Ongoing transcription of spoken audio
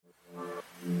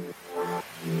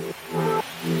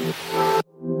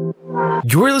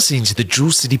You're listening to the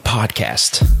Jewel City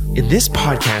Podcast. In this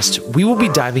podcast, we will be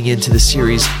diving into the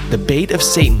series, The Bait of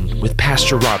Satan with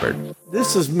Pastor Robert.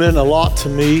 This has meant a lot to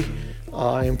me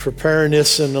in preparing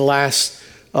this in the last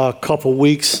couple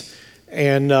weeks.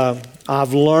 And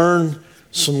I've learned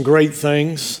some great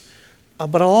things.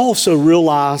 But I also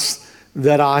realized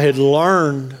that I had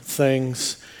learned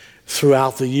things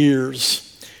throughout the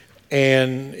years.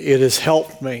 And it has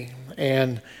helped me.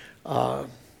 And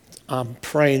I'm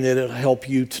praying that it'll help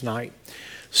you tonight.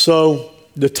 So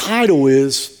the title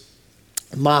is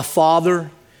My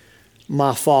Father,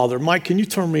 My Father. Mike, can you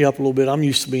turn me up a little bit? I'm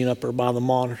used to being up there by the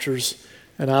monitors,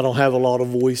 and I don't have a lot of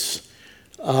voice.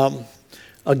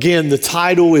 Again, the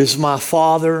title is My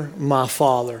Father, My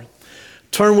Father.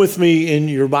 Turn with me in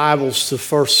your Bibles to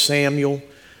 1 Samuel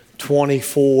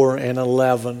 24 and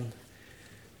 11.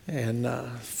 And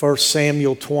 1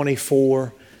 Samuel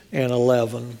 24 and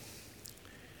 11.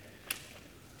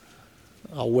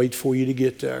 I'll wait for you to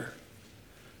get there.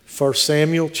 1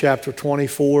 Samuel chapter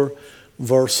 24,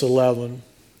 verse 11.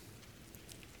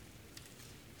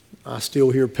 I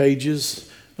still hear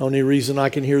pages. The only reason I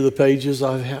can hear the pages,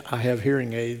 I have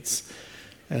hearing aids,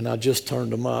 and I just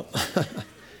turned them up.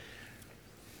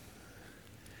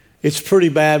 It's pretty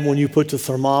bad when you put the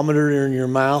thermometer in your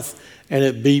mouth and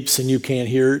it beeps and you can't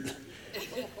hear it.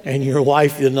 And your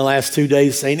wife in the last 2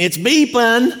 days saying, "It's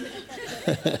beeping."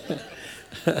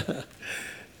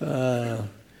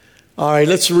 All right,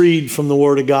 let's read from the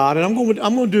Word of God. And I'm going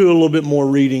to do a little bit more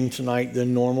reading tonight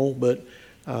than normal, but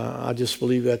I just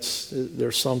believe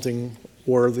there's something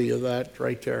worthy of that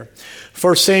right there.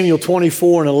 1 Samuel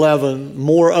 24 and 11,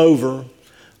 moreover,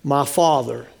 my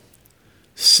Father,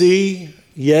 see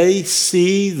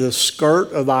the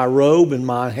skirt of thy robe in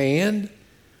my hand,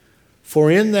 for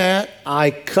in that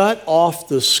I cut off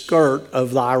the skirt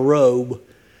of thy robe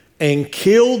and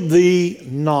killed thee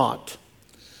not.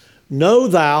 Know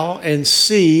thou and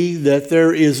see that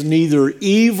there is neither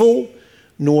evil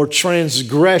nor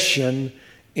transgression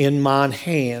in mine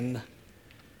hand.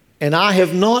 And I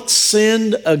have not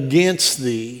sinned against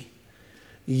thee,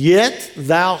 yet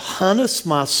thou huntest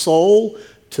my soul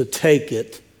to take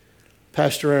it.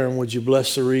 Pastor Aaron, would you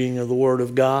bless the reading of the Word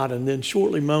of God? And then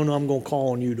shortly, Mona, I'm going to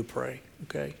call on you to pray,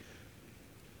 okay?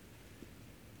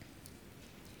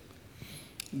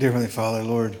 Dear Heavenly Father,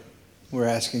 Lord, we're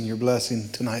asking your blessing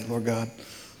tonight, Lord God,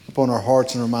 upon our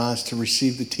hearts and our minds to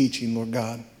receive the teaching, Lord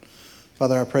God.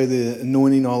 Father, I pray the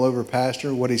anointing all over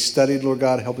Pastor, what he studied, Lord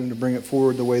God, help him to bring it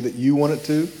forward the way that you want it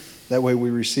to. That way we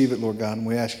receive it, Lord God, and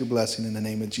we ask your blessing in the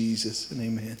name of Jesus, and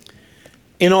amen.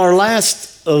 In our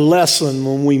last lesson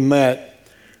when we met,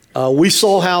 we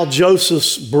saw how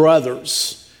Joseph's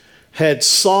brothers had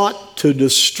sought to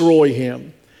destroy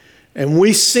him. And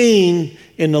we seen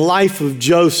in the life of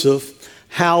Joseph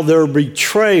how their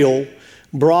betrayal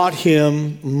brought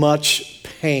him much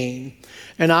pain.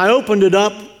 And I opened it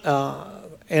up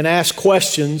and asked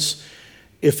questions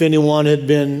if anyone had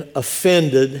been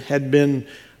offended, had been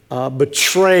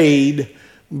betrayed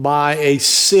by a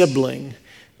sibling.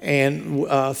 And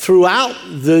throughout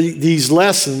these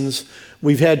lessons,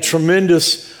 we've had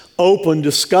tremendous open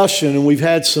discussion, and we've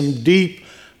had some deep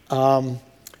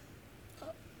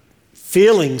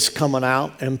feelings coming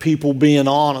out and people being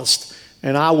honest.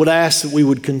 And I would ask that we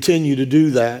would continue to do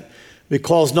that,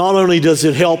 because not only does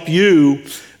it help you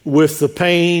with the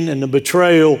pain and the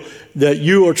betrayal that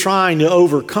you are trying to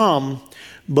overcome,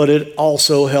 but it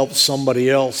also helps somebody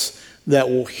else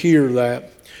that will hear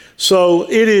that. So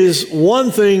it is one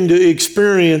thing to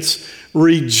experience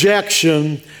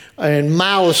rejection and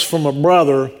malice from a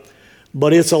brother,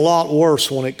 but it's a lot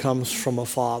worse when it comes from a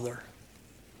father.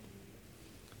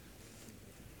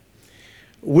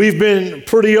 We've been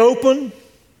pretty open,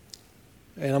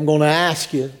 and I'm going to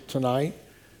ask you tonight,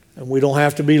 and we don't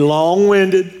have to be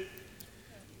long-winded.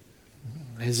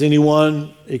 Has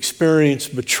anyone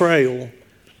experienced betrayal,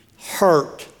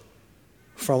 hurt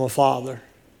from a father?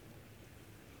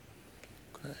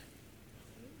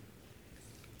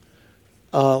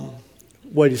 Okay.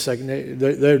 Wait a second.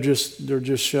 They're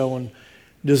just showing.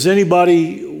 Does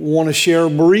anybody want to share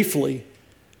briefly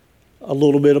a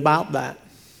little bit about that?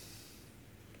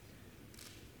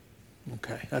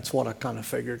 Okay, that's what I kind of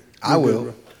figured. I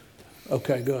will.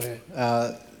 Okay, go ahead.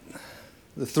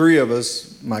 The three of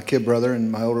us, my kid brother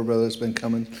and my older brother has been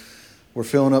coming, we're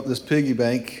filling up this piggy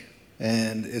bank,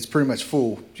 and it's pretty much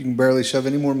full. You can barely shove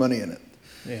any more money in it.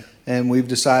 Yeah. And we've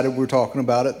decided, we're talking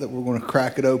about it, that we're going to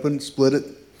crack it open, split it,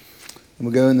 and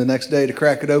we'll go in the next day to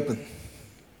crack it open.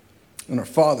 And our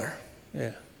father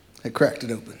had cracked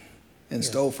it open and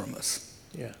stole from us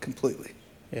completely.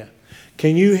 Yeah.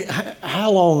 Can you, how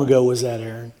long ago was that,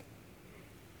 Aaron?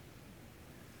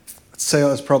 say I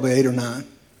was probably 8 or 9.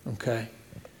 Okay.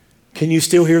 Can you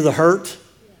still hear the hurt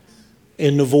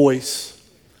in the voice?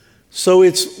 So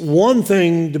it's one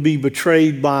thing to be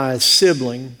betrayed by a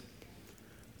sibling,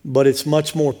 but it's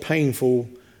much more painful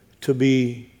to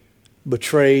be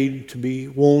betrayed, to be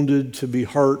wounded, to be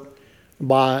hurt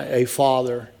by a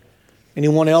father.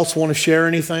 Anyone else want to share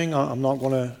anything? I'm not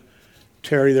going to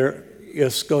tarry there.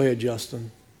 Yes, go ahead,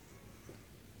 Justin.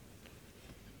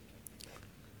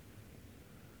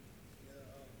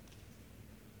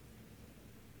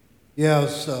 Yeah,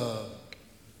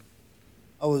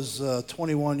 I was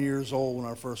 21 years old when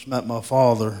I first met my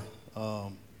father,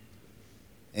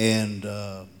 and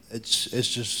it's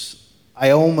just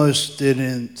I almost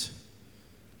didn't.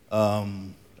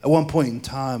 At one point in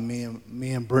time,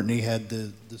 me and Brittany had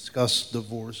to discuss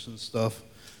divorce and stuff.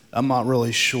 I'm not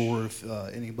really sure if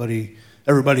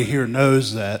everybody here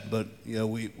knows that, but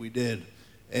we did.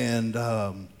 And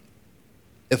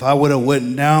if I would have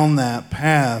went down that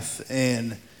path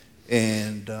and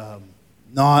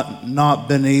not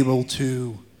been able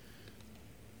to,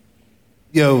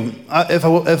 if I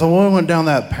would have went down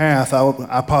that path,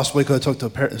 I possibly could have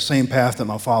took the same path that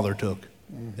my father took,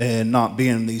 and not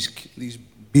being these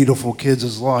beautiful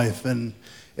kids' life. And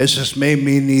it's just made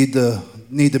me need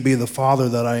to be the father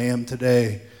that I am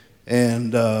today.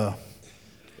 And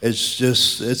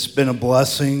it's been a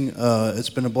blessing. It's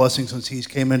been a blessing since he's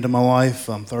came into my life.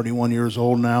 I'm 31 years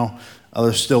old now.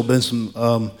 There's still been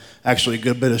some, actually a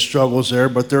good bit of struggles there,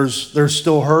 but there's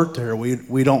still hurt there.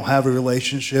 We don't have a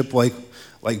relationship like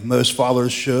most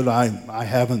fathers should. I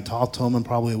haven't talked to him in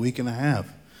probably a week and a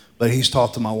half, but he's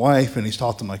talked to my wife and he's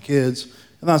talked to my kids,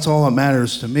 and that's all that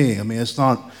matters to me. I mean, it's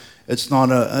about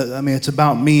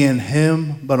me and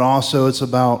him, but also it's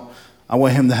about, I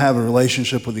want him to have a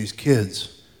relationship with these kids.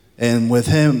 And with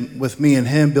me and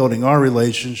him building our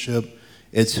relationship,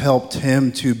 it's helped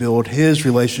him to build his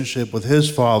relationship with his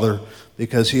father,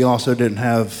 because he also didn't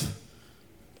have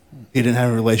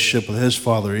a relationship with his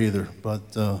father either.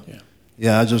 But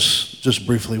I just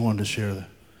briefly wanted to share that.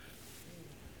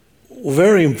 Well,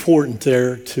 very important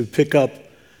there to pick up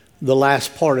the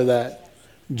last part of that,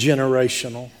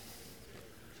 generational.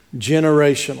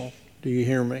 Generational, do you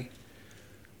hear me?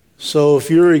 So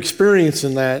if you're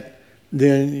experiencing that,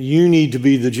 then you need to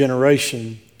be the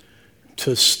generation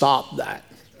to stop that,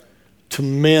 to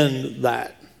mend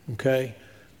that, okay?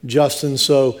 Justin,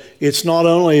 so it's not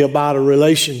only about a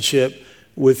relationship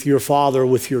with your father,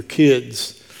 with your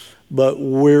kids, but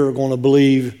we're going to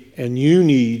believe, and you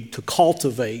need to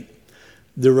cultivate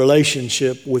the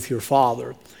relationship with your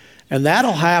father. And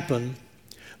that'll happen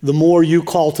the more you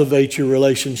cultivate your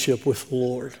relationship with the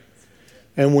Lord.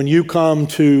 And when you come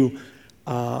to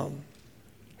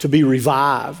be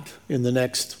revived in the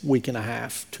next week and a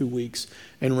half, 2 weeks,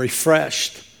 and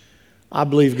refreshed, I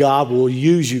believe God will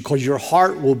use you, because your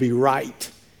heart will be right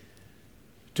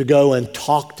to go and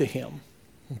talk to him,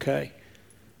 okay?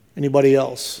 Anybody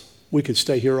else? We could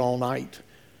stay here all night,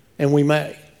 and we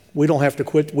may. We don't have to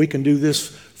quit. We can do this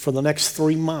for the next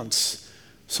 3 months.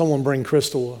 Someone bring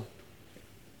Crystal.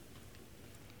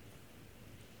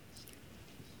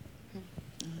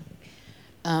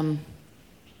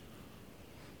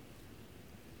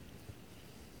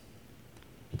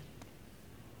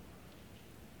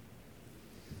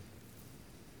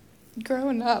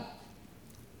 Growing up,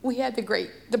 we had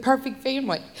the perfect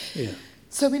family. Yeah.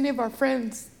 So many of our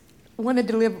friends wanted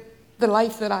to live the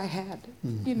life that I had,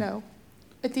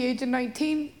 At the age of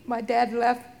 19, my dad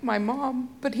left my mom,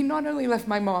 but he not only left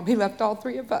my mom, he left all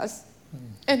three of us.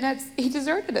 And he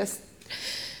deserted us.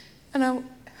 And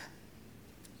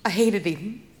I hated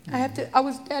him. I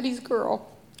was daddy's girl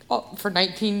for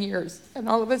 19 years, and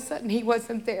all of a sudden he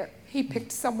wasn't there. He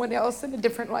picked someone else in a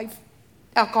different life,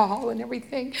 alcohol and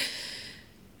everything.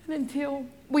 And until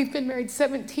we've been married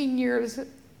 17 years,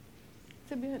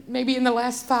 maybe in the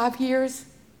last 5 years,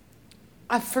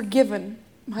 I've forgiven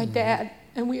my dad,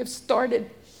 and we have started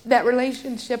that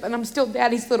relationship, and I'm still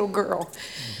daddy's little girl.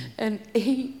 And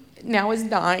he now is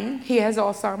dying. He has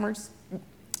Alzheimer's,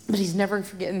 but he's never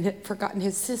forgotten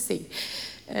his sissy.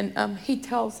 And he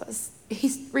tells us,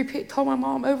 told my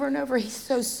mom over and over, he's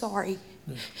so sorry.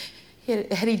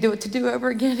 Had he do it to do over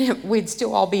again, we'd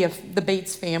still all be the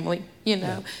Bates family,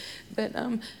 But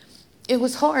it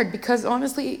was hard, because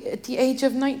honestly, at the age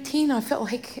of 19, I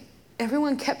felt like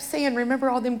everyone kept saying, remember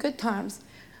all them good times.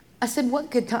 I said, what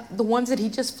good times? The ones that he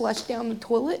just flushed down the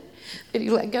toilet, that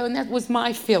he let go, and that was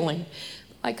my feeling.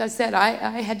 Like I said,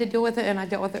 I had to deal with it, and I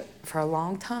dealt with it for a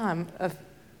long time.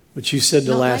 But you said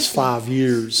the last 5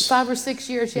 years. 5 or 6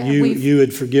 years, yeah. You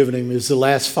had forgiven him. Is the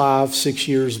last 5, 6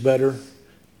 years better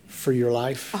for your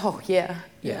life? Oh, yeah.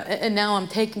 Yeah. And now I'm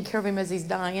taking care of him as he's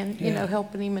dying, you know,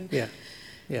 helping him. And Yeah.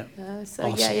 Yeah. So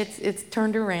Awesome. yeah, it's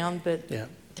turned around, but Yeah.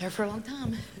 there for a long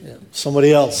time. Yeah.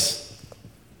 Somebody else.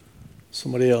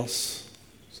 Somebody else.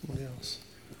 Somebody else.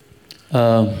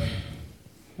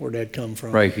 Where'd that come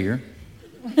from? Right here.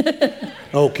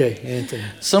 Okay, Anthony.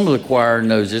 Some of the choir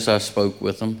knows this. I spoke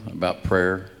with them about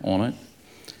prayer on it.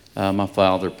 My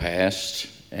father passed,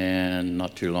 and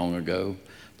not too long ago.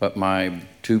 But my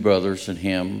two brothers and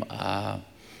him,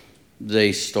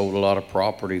 they stole a lot of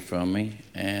property from me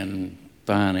and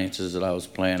finances that I was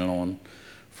planning on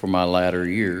for my latter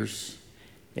years.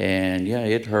 And yeah,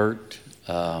 it hurt.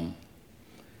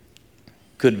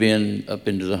 Could have been up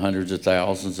into the hundreds of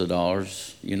thousands of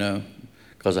dollars, you know,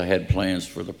 because I had plans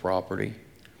for the property.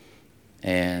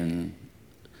 And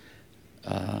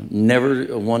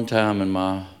never one time in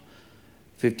my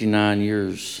 59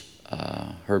 years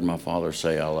heard my father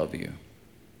say, "I love you."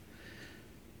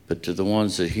 But to the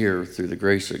ones that hear, through the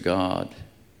grace of God,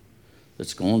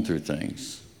 that's going through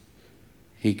things,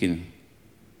 you can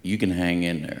hang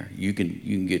in there. You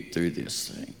can get through this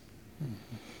thing.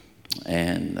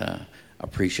 And I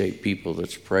appreciate people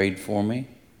that's prayed for me.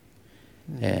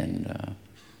 And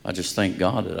I just thank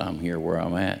God that I'm here where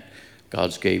I'm at.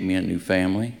 God's gave me a new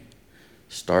family,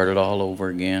 started all over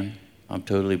again. I'm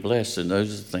totally blessed, and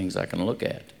those are the things I can look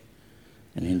at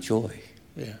and enjoy.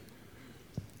 Yeah.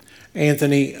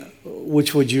 Anthony,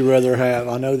 which would you rather have?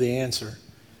 I know the answer,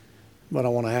 but I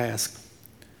want to ask.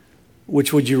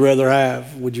 Which would you rather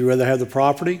have? Would you rather have the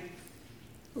property,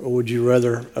 or would you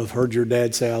rather have heard your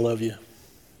dad say, "I love you"?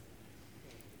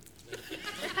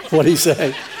 What'd he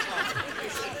say?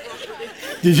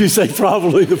 Did you say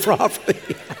probably the property?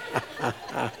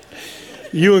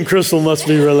 You and Crystal must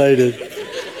be related.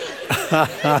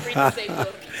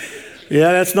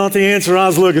 Yeah, that's not the answer I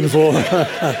was looking for.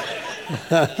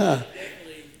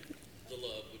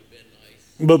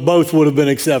 But both would have been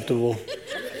acceptable.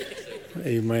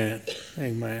 Amen.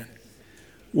 Amen.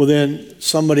 Well, then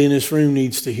somebody in this room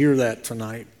needs to hear that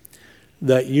tonight,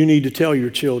 that you need to tell your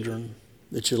children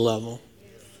that you love them.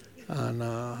 And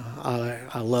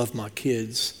I love my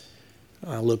kids.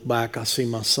 I look back, I see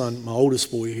my son, my oldest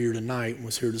boy here tonight,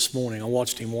 was here this morning. I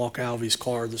watched him walk out of his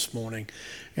car this morning,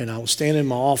 and I was standing in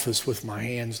my office with my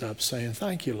hands up saying,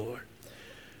 "Thank you, Lord.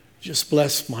 Just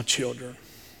bless my children."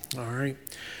 All right.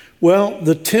 Well,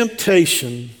 the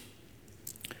temptation,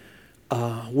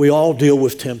 we all deal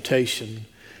with temptation,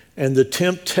 and the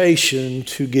temptation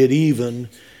to get even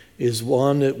is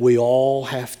one that we all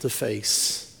have to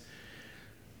face.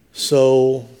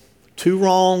 So, two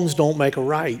wrongs don't make a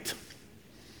right.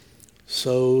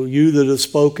 So you that have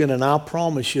spoken, and I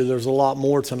promise you there's a lot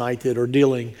more tonight that are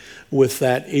dealing with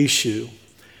that issue.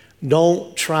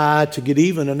 Don't try to get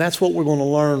even, and that's what we're going to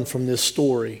learn from this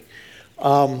story.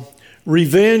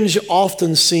 Revenge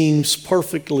often seems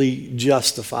perfectly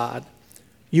justified.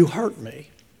 You hurt me.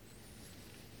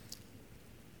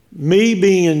 Me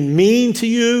being mean to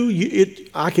you,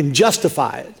 I can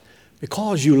justify it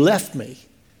because you left me.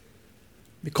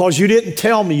 Because you didn't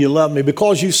tell me you loved me.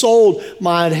 Because you sold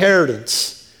my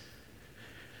inheritance.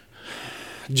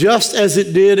 Just as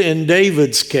it did in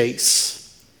David's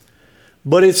case.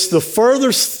 But it's the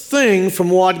furthest thing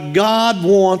from what God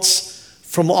wants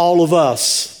from all of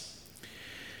us.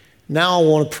 Now I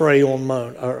want to pray on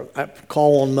Mona, or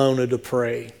call on Mona to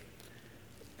pray.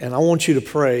 And I want you to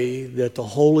pray that the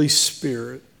Holy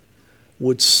Spirit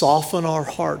would soften our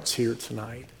hearts here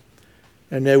tonight.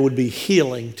 And there would be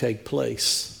healing take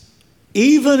place.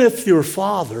 Even if your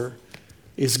father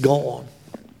is gone.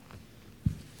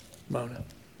 Mona.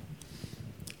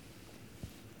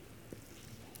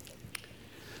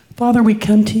 Father, we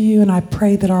come to you and I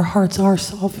pray that our hearts are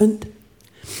softened.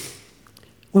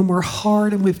 When we're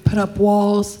hard and we've put up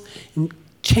walls and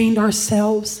chained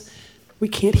ourselves, we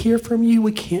can't hear from you,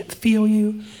 we can't feel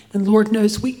you, and Lord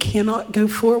knows we cannot go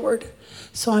forward.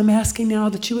 So I'm asking now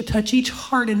that you would touch each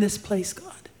heart in this place,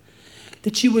 God.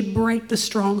 That you would break the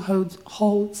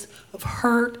strongholds of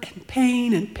hurt and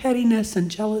pain and pettiness and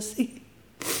jealousy.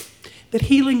 That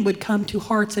healing would come to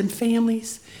hearts and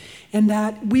families, and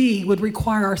that we would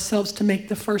require ourselves to make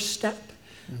the first step.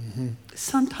 Mm-hmm.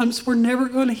 Sometimes we're never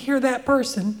going to hear that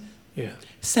person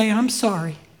say, "I'm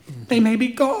sorry." Mm-hmm. They may be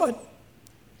gone.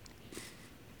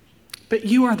 But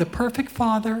you are the perfect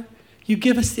Father. You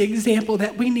give us the example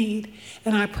that we need.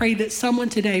 And I pray that someone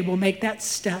today will make that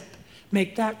step,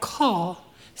 make that call,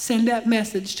 send that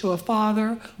message to a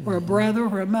father or a brother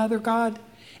or a mother, God,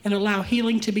 and allow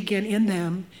healing to begin in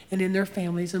them and in their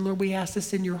families. And Lord, we ask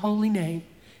this in your holy name.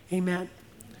 Amen.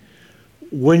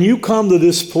 When you come to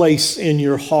this place in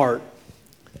your heart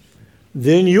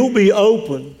then you'll be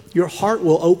open. Your heart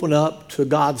will open up to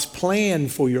God's plan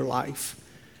for your life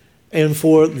and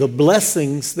for the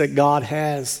blessings that God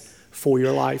has for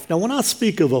your life. Now, when I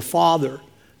speak of a father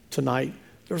tonight,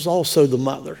 there's also the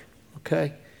mother,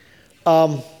 okay?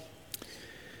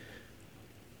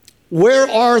 Where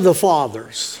are the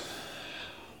fathers?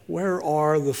 Where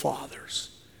are the fathers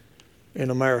in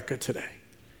America today?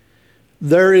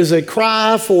 There is a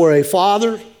cry for a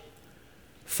father,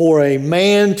 for a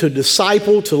man to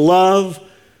disciple, to love,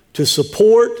 to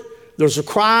support. There's a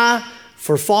cry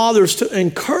for fathers to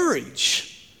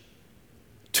encourage,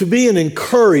 to be an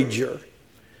encourager.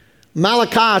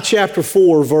 Malachi chapter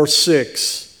 4, verse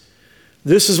 6.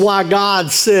 This is why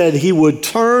God said he would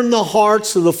turn the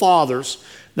hearts of the fathers.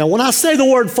 Now, when I say the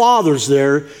word fathers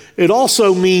there, it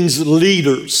also means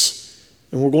leaders.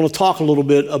 And we're going to talk a little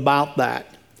bit about that.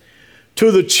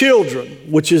 To the children,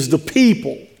 which is the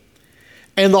people,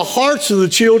 and the hearts of the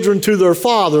children to their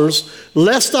fathers,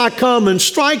 lest I come and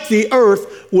strike the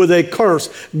earth with a curse.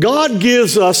 God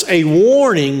gives us a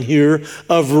warning here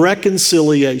of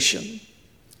reconciliation.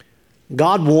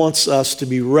 God wants us to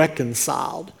be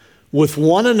reconciled with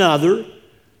one another,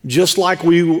 just like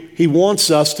He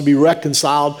wants us to be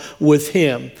reconciled with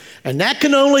Him. And that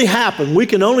can only happen. We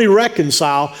can only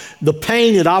reconcile the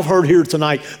pain that I've heard here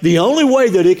tonight. The only way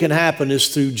that it can happen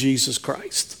is through Jesus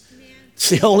Christ. It's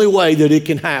the only way that it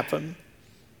can happen.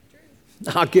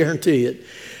 I guarantee it.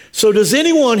 So does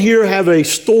anyone here have a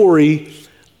story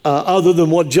other than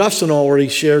what Justin already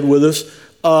shared with us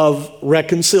of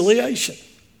reconciliation?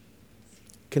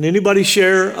 Can anybody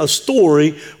share a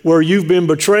story where you've been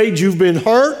betrayed, you've been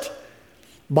hurt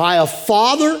by a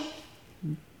father,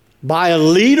 by a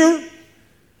leader,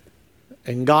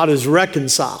 and God is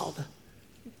reconciled?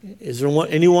 Is there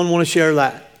anyone want to share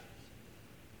that?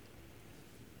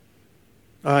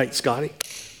 All right, Scotty.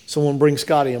 Someone bring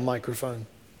Scotty a microphone.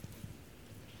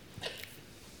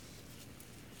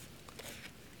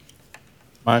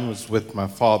 Mine was with my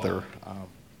father.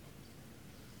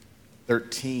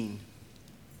 13.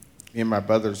 Me and my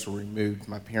brothers were removed.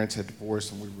 My parents had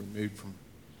divorced and we were removed from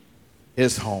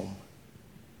his home.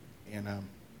 And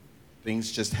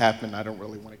things just happened I don't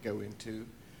really want to go into,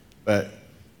 but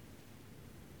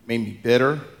made me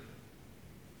bitter.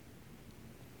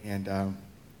 And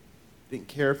didn't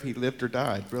care if he lived or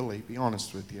died, really, to be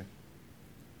honest with you. As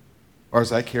far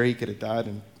as I care, he could have died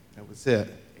and that was it.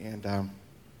 And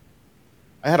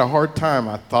I had a hard time.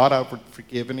 I thought I would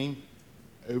forgiven him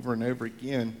over and over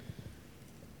again.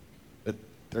 But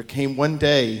there came one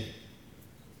day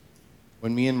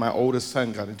when me and my oldest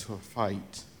son got into a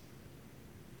fight.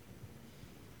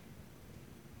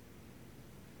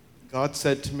 God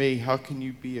said to me, how can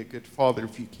you be a good father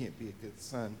if you can't be a good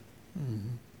son? Mm-hmm.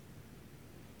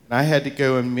 And I had to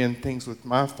go and mend things with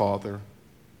my father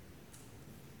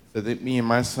so that me and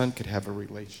my son could have a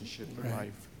relationship in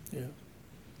life. Yeah.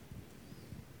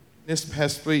 This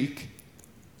past week,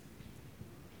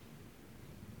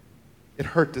 it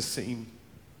hurt to see him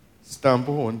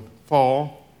stumble and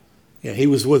fall. Yeah, he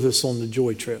was with us on the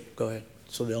Joy trip. Go ahead,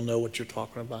 so they'll know what you're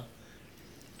talking about.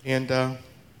 And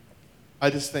I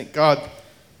just thank God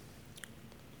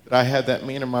that I have that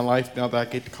man in my life now that I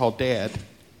get to call Dad,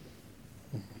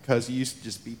 because he used to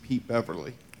just be Pete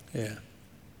Beverly. Yeah. And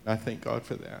I thank God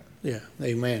for that. Yeah,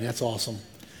 amen. That's awesome.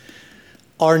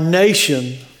 Our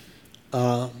nation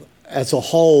as a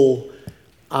whole,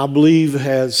 I believe,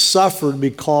 has suffered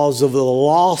because of the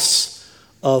loss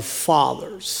of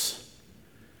fathers,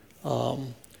 the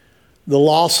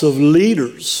loss of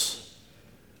leaders,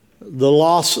 the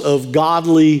loss of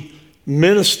godly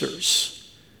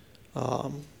ministers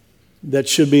that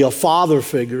should be a father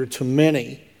figure to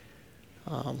many.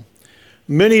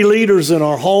 Many leaders in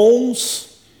our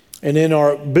homes and in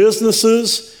our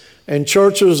businesses and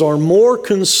churches are more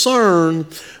concerned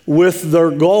with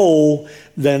their goal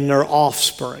than their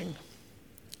offspring.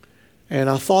 And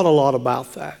I thought a lot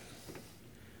about that.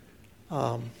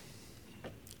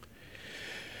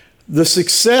 The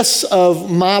success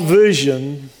of my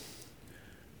vision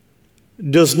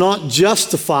does not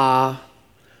justify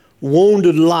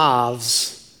wounded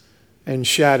lives and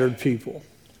shattered people.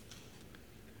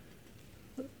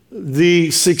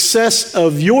 The success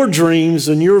of your dreams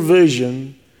and your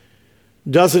vision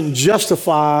doesn't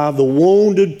justify the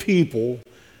wounded people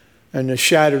and the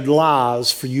shattered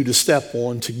lives for you to step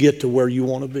on to get to where you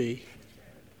want to be.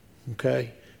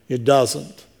 Okay? It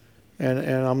doesn't. And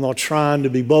I'm not trying to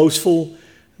be boastful,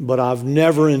 but I've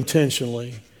never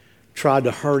intentionally tried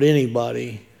to hurt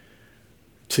anybody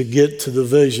to get to the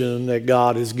vision that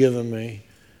God has given me,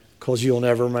 because you'll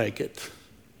never make it.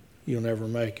 You'll never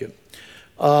make it.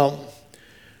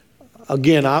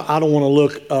 again, I don't want to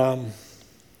look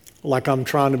like I'm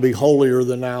trying to be holier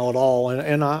than thou at all.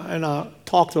 And I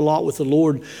talked a lot with the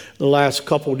Lord the last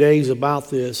couple of days about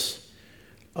this.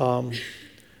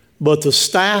 But the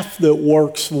staff that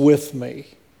works with me,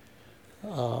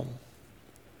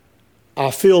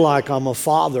 I feel like I'm a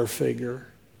father figure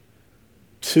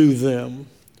to them.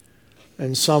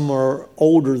 And some are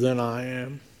older than I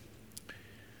am.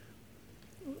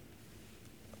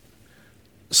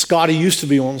 Scotty used to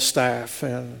be on staff,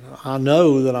 and I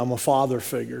know that I'm a father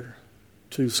figure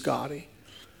to Scotty.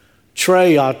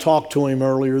 Trey, I talked to him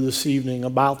earlier this evening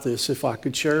about this, if I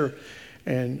could share.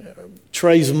 And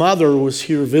Trey's mother was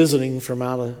here visiting from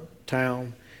out of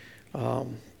town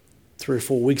 3 or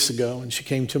 4 weeks ago, and she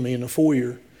came to me in the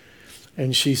foyer.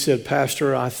 And she said,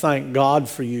 Pastor, I thank God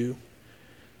for you.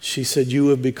 She said, you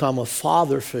have become a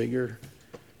father figure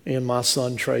in my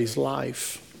son Trey's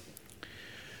life.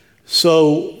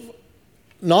 So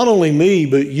not only me,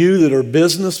 but you that are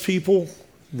business people,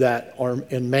 that are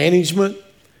in management,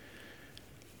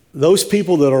 those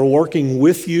people that are working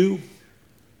with you,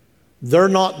 they're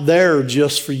not there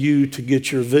just for you to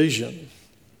get your vision,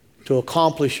 to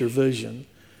accomplish your vision.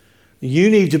 You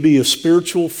need to be a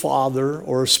spiritual father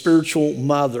or a spiritual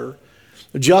mother.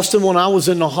 Justin, when I was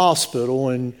in the hospital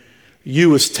and you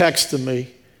was texting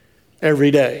me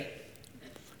every day,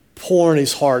 pouring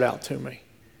his heart out to me.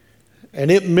 And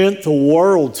it meant the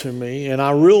world to me. And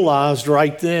I realized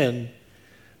right then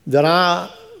that I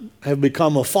have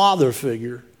become a father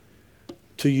figure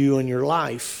to you in your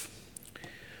life.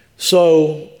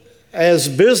 So as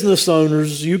business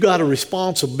owners, you got a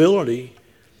responsibility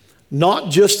not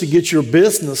just to get your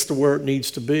business to where it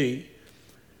needs to be,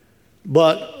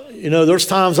 but, you know, there's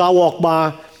times I walk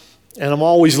by and I'm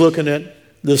always looking at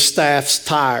the staff's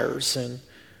tires. And,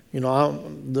 you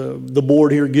know, the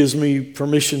board here gives me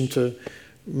permission to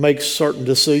make certain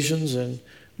decisions. And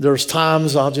there's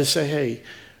times I'll just say, hey,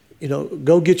 you know,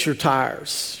 go get your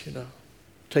tires, you know.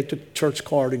 Take the church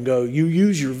card and go. You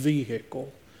use your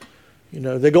vehicle. You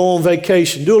know, they go on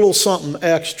vacation. Do a little something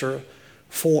extra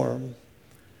for them.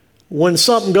 When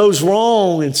something goes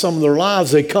wrong in some of their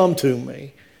lives, they come to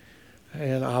me.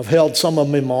 And I've held some of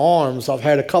them in my arms. I've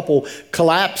had a couple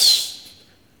collapse,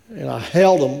 and I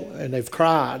held them, and they've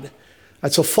cried.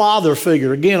 That's a father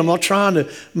figure. Again, I'm trying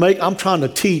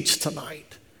to teach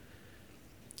tonight.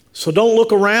 So don't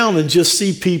look around and just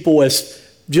see people as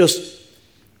just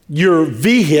your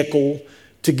vehicle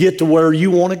to get to where you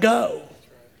want to go.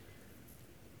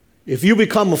 If you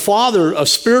become a father, a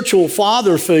spiritual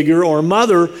father figure or a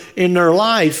mother in their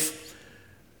life,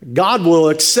 God will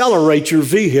accelerate your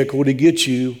vehicle to get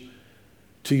you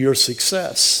to your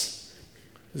success.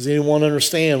 Does anyone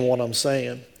understand what I'm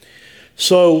saying?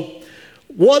 So,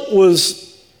 what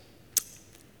was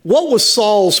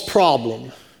Saul's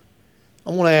problem? I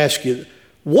want to ask you,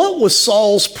 what was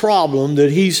Saul's problem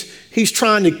that he's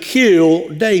trying to kill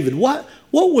David? What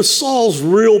was Saul's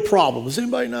real problem? Does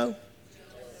anybody know?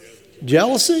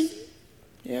 Jealousy?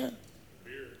 Yeah.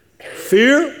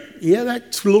 Fear? Yeah,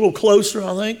 that's a little closer,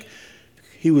 I think.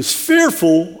 He was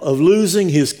fearful of losing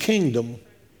his kingdom.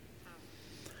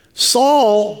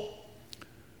 Saul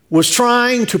was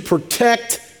trying to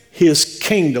protect his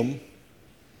kingdom.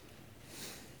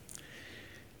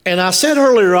 And I said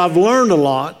earlier, I've learned a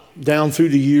lot down through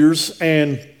the years,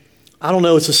 and I don't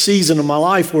know, it's a season of my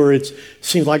life where it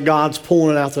seems like God's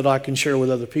pulling it out that I can share with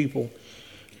other people.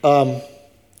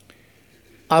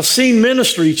 I've seen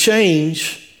ministry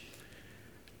change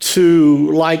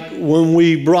to like when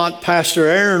we brought Pastor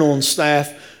Aaron on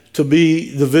staff to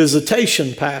be the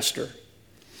visitation pastor.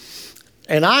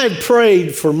 And I had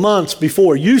prayed for months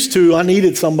before. Used to, I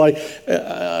needed somebody,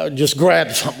 just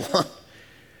grab someone.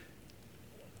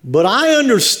 But I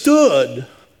understood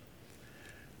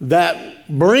that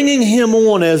bringing him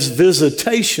on as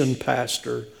visitation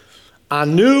pastor, I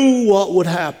knew what would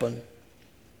happen.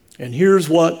 And here's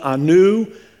what I knew,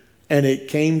 and it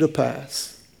came to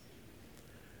pass.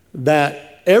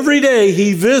 That every day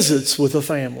he visits with a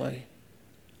family,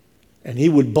 and he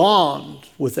would bond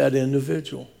with that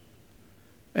individual.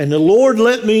 And the Lord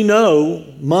let me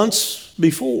know months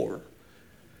before,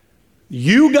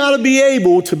 you got to be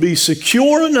able to be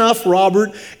secure enough, Robert,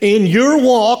 in your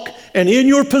walk and in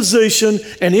your position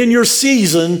and in your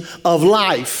season of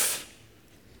life.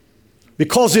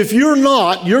 Because if you're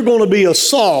not, you're going to be a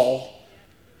Saul,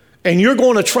 and you're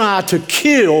going to try to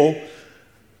kill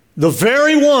the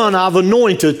very one I've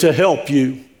anointed to help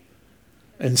you.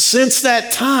 And since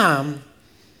that time,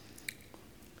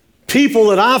 people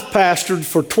that I've pastored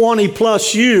for 20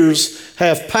 plus years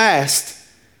have passed,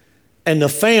 and the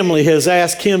family has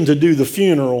asked him to do the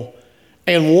funeral.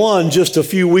 And one just a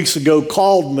few weeks ago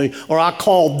called me, or I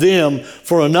called them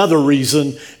for another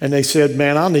reason, and they said,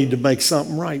 man, I need to make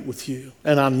something right with you.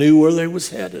 And I knew where they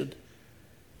was headed.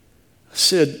 I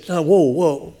said,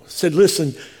 whoa. I said,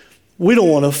 listen, we don't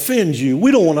want to offend you.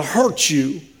 We don't want to hurt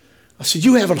you. I said,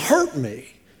 you haven't hurt me.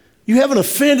 You haven't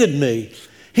offended me.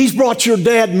 He's brought your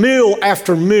dad meal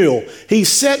after meal. He's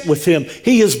sat with him.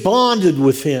 He has bonded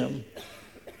with him.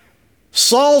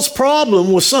 Saul's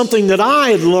problem was something that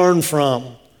I had learned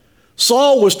from.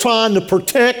 Saul was trying to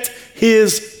protect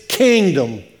his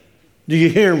kingdom. Do you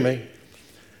hear me?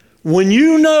 When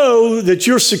you know that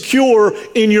you're secure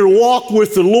in your walk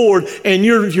with the Lord and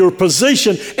your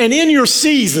position and in your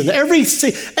season, every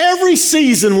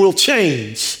season will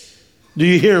change. Do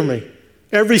you hear me?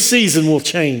 Every season will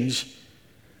change.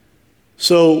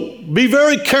 So be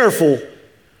very careful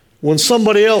when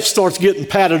somebody else starts getting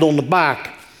patted on the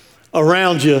back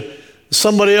around you.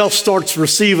 Somebody else starts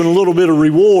receiving a little bit of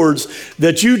rewards,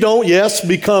 that you don't,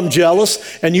 become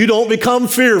jealous, and you don't become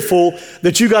fearful,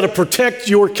 that you got to protect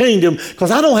your kingdom,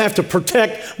 because I don't have to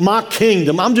protect my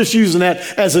kingdom. I'm just using that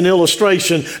as an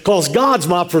illustration because God's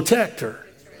my protector.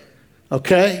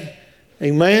 Okay?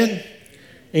 Amen?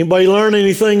 Anybody learn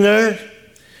anything there?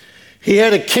 He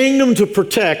had a kingdom to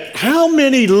protect. How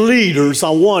many leaders, I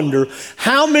wonder,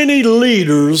 how many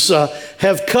leaders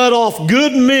have cut off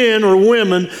good men or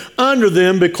women under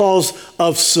them because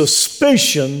of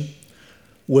suspicion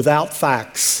without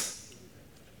facts?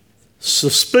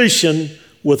 Suspicion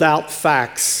without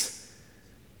facts.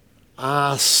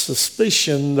 I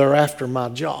suspicion they're after my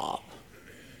job.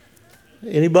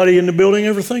 Anybody in the building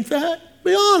ever think that?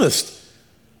 Be honest.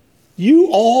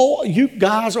 You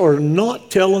guys are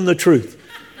not telling the truth.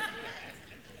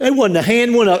 It wasn't a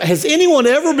hand went up. Has anyone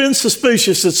ever been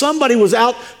suspicious that somebody was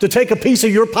out to take a piece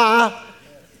of your pie?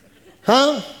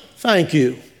 Huh? Thank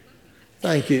you.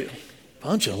 Thank you.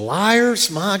 Bunch of liars,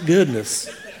 my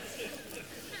goodness.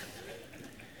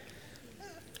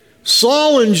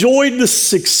 Saul enjoyed the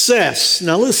success.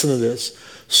 Now listen to this.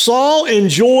 Saul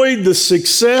enjoyed the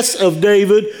success of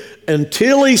David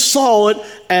until he saw it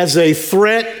as a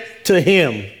threat to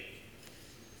him.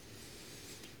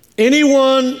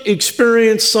 Anyone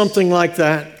experience something like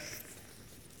that?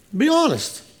 Be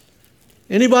honest.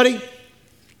 Anybody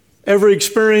ever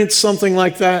experienced something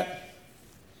like that?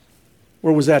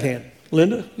 Where was that hand?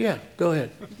 Linda? Yeah, go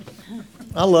ahead.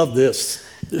 I love this.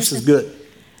 This is good.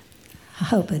 I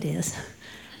hope it is.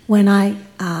 When I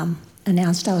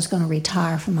announced I was going to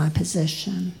retire from my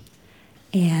position,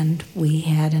 and we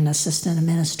had an assistant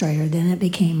administrator, then it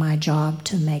became my job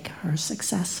to make her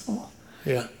successful.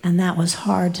 Yeah. And that was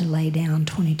hard to lay down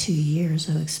 22 years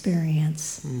of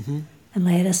experience and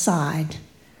lay it aside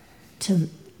to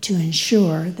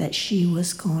ensure that she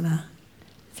was going to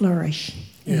flourish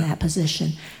in that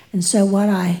position. And so what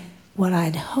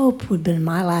I'd hoped would have been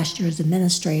my last year as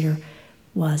administrator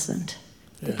wasn't.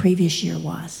 The previous year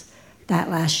was. That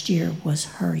last year was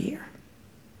her year.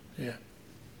 Yeah.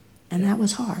 And that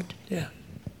was hard. Yeah.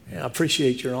 I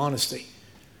appreciate your honesty.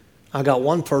 I got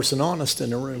one person honest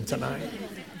in the room tonight.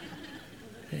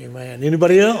 Amen.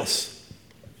 Anybody else?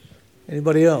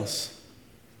 Anybody else?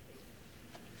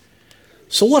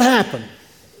 So what happened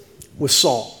with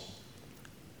Saul?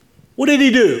 What did he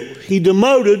do? He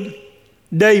demoted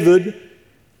David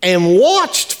and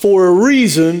watched for a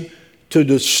reason to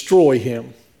destroy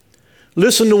him.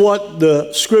 Listen to what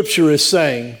the scripture is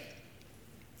saying.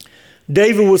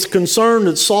 David was concerned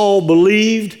that Saul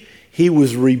believed he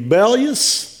was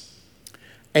rebellious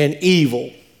and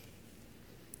evil.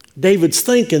 David's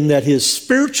thinking that his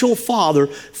spiritual father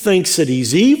thinks that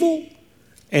he's evil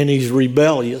and he's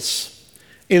rebellious.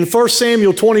 In 1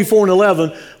 Samuel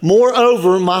 24:11,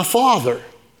 moreover, my father.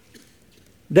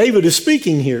 David is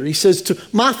speaking here. He says, to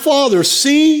my father,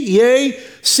 see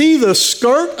the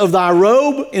skirt of thy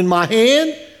robe in my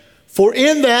hand, for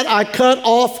in that I cut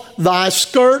off thy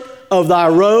skirt of thy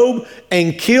robe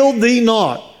and killed thee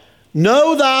not.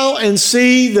 Know thou and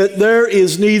see that there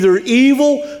is neither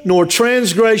evil nor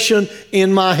transgression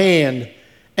in my hand.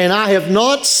 And I have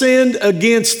not sinned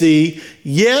against thee,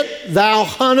 yet thou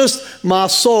huntest my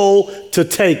soul to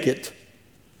take it.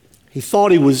 He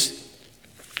thought he was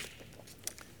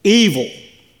evil.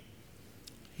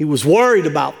 He was worried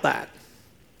about that.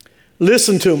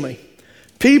 Listen to me.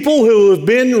 People who have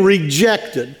been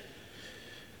rejected,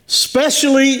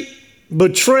 especially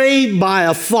betrayed by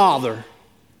a father,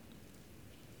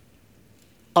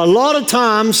 a lot of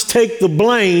times take the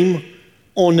blame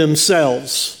on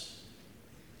themselves.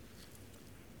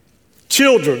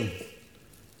 Children,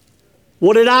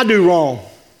 what did I do wrong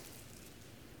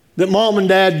that mom and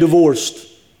dad divorced?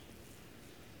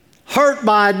 hurt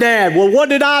by a dad. Well, what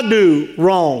did I do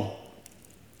wrong?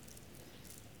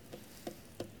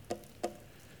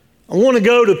 I want to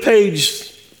go to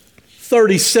page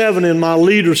 37 in my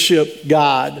leadership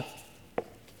guide.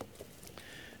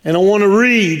 And I want to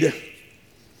read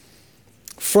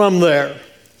from there.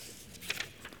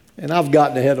 And I've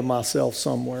gotten ahead of myself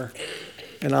somewhere.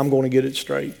 And I'm going to get it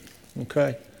straight.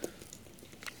 Okay?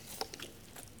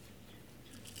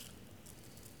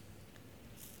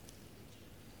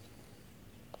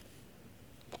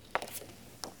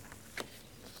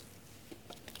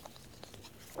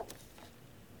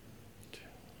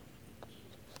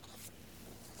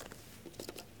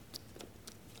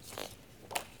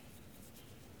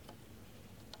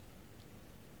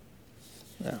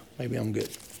 Yeah, maybe I'm good.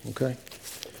 Okay?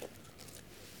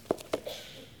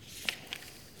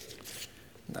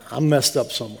 I'm messed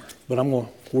up somewhere, but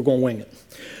we're going to wing it.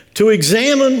 To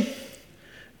examine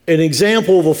an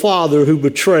example of a father who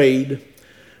betrayed,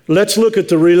 let's look at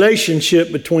the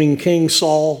relationship between King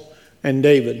Saul and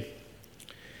David.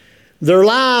 Their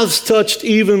lives touched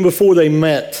even before they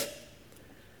met,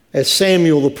 as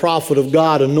Samuel, the prophet of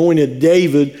God, anointed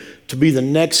David to be the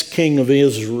next king of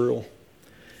Israel.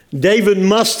 David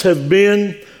must have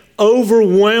been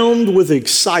overwhelmed with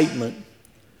excitement,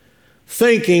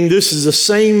 thinking, this is the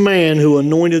same man who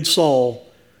anointed Saul.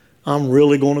 I'm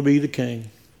really going to be the king.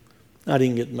 I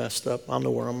didn't get messed up. I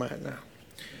know where I'm at now.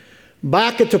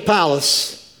 Back at the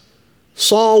palace,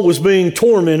 Saul was being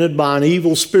tormented by an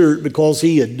evil spirit because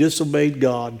he had disobeyed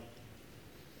God.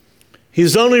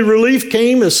 His only relief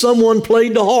came as someone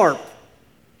played the harp.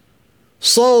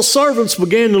 Saul's servants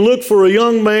began to look for a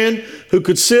young man who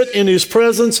could sit in his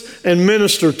presence and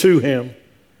minister to him.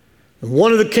 And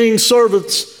one of the king's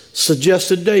servants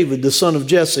suggested David, the son of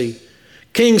Jesse.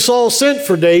 King Saul sent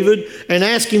for David and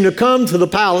asked him to come to the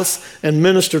palace and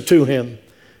minister to him.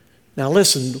 Now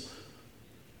listen,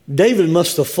 David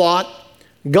must have thought,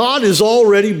 God is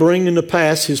already bringing to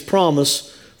pass his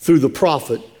promise through the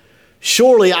prophet.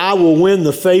 Surely I will win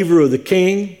the favor of the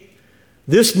king.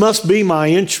 This must be my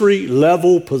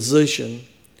entry-level position.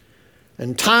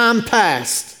 And time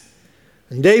passed.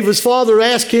 And David's father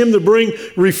asked him to bring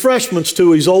refreshments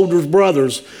to his older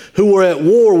brothers who were at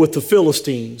war with the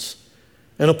Philistines.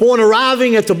 And upon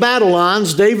arriving at the battle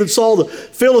lines, David saw the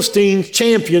Philistine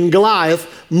champion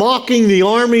Goliath mocking the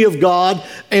army of God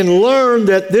and learned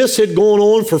that this had gone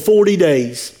on for 40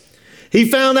 days. He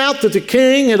found out that the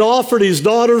king had offered his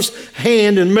daughter's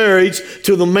hand in marriage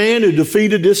to the man who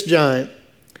defeated this giant.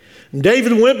 And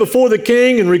David went before the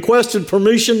king and requested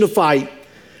permission to fight.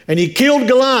 And he killed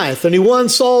Goliath, and he won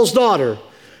Saul's daughter.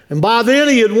 And by then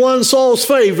he had won Saul's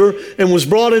favor and was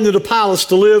brought into the palace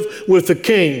to live with the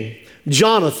king.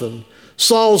 Jonathan,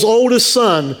 Saul's oldest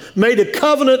son, made a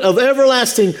covenant of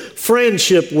everlasting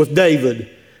friendship with David.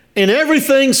 And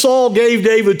everything Saul gave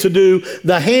David to do,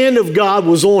 the hand of God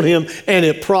was on him, and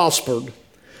it prospered.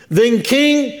 Then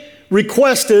king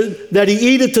requested that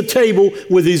he eat at the table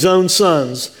with his own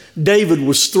sons. David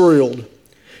was thrilled.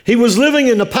 He was living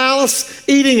in the palace,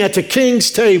 eating at the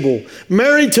king's table,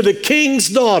 married to the king's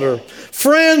daughter,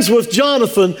 friends with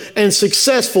Jonathan, and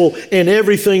successful in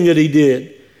everything that he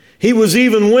did. He was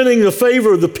even winning the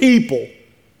favor of the people.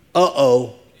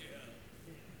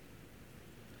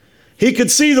 He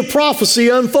could see the prophecy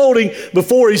unfolding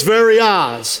before his very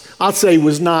eyes. I'd say he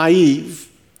was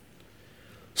naive.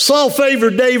 Saul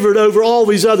favored David over all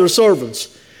these other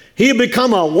servants. He had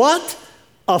become a what?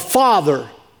 A father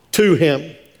to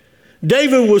him.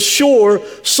 David was sure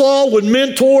Saul would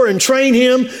mentor and train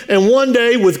him and one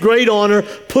day with great honor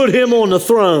put him on the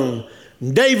throne.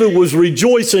 David was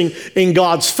rejoicing in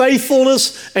God's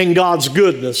faithfulness and God's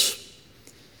goodness.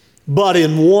 But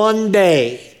in one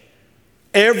day,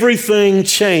 everything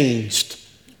changed.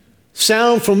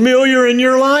 Sound familiar in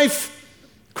your life?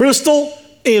 Crystal?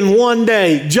 In one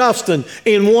day. Justin?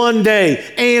 In one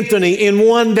day. Anthony? In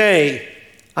one day.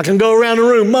 I can go around the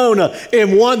room. Mona?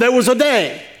 There was a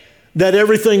day that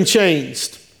everything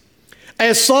changed.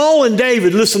 As Saul and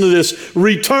David, listen to this,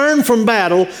 returned from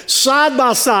battle, side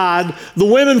by side, the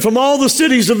women from all the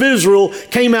cities of Israel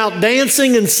came out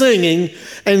dancing and singing.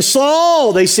 And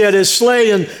Saul, they said, has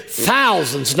slain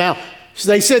thousands. Now,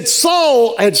 they said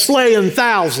Saul had slain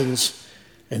thousands.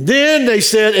 And then they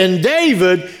said, and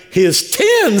David, his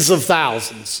tens of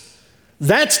thousands.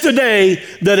 That's the day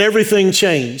that everything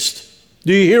changed.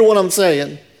 Do you hear what I'm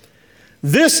saying?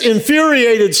 This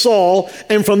infuriated Saul,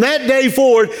 and from that day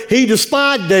forward, he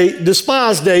despised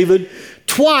David.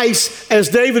 Twice, as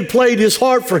David played his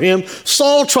harp for him,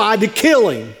 Saul tried to kill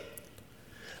him.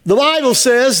 The Bible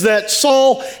says that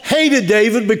Saul hated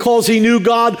David because he knew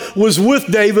God was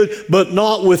with David, but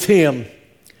not with him.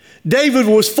 David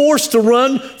was forced to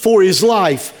run for his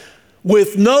life.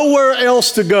 With nowhere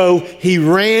else to go, he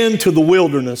ran to the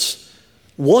wilderness.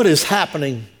 What is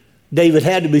happening? David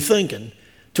had to be thinking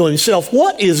to himself,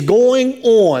 what is going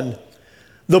on?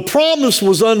 The promise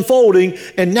was unfolding,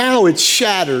 and now it's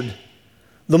shattered.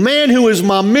 The man who is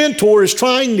my mentor is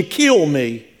trying to kill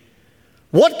me.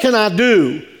 What can I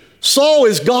do? Saul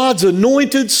is God's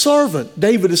anointed servant.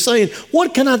 David is saying,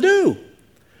 what can I do?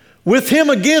 With him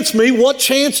against me, what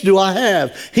chance do I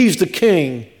have? He's the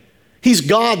king. He's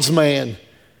God's man.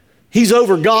 He's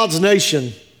over God's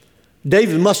nation.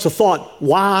 David must have thought,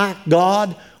 why,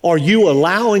 God, are you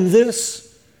allowing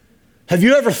this? Have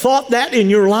you ever thought that in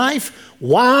your life?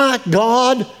 Why,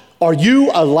 God, are you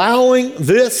allowing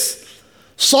this?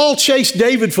 Saul chased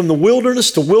David from the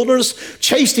wilderness to wilderness,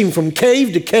 chased him from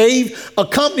cave to cave,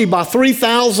 accompanied by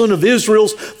 3,000 of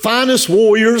Israel's finest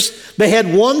warriors. They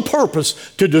had one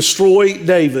purpose: to destroy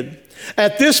David.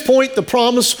 At this point, the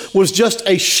promise was just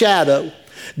a shadow.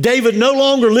 David no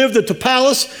longer lived at the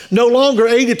palace, no longer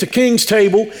ate at the king's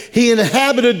table. He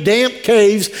inhabited damp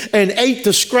caves and ate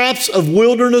the scraps of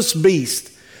wilderness beasts.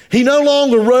 He no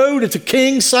longer rode at the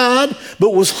king's side,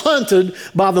 but was hunted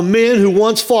by the men who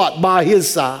once fought by his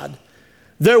side.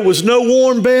 There was no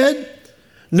warm bed,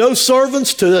 no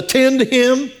servants to attend to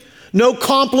him, no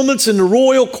compliments in the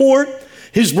royal court.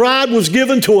 His bride was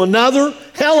given to another.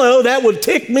 Hello, that would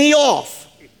tick me off.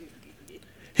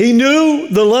 He knew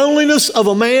the loneliness of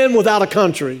a man without a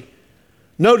country.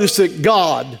 Notice that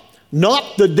God,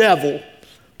 not the devil,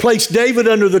 placed David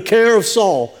under the care of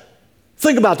Saul.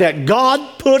 Think about that.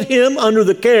 God put him under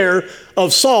the care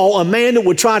of Saul, a man that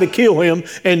would try to kill him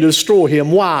and destroy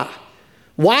him. Why?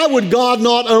 Why would God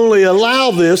not only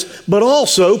allow this, but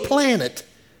also plan it?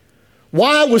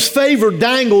 Why was favor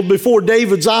dangled before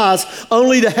David's eyes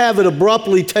only to have it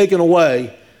abruptly taken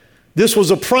away? This was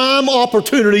a prime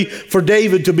opportunity for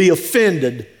David to be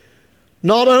offended,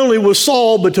 not only with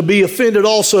Saul, but to be offended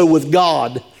also with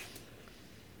God.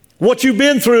 What you've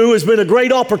been through has been a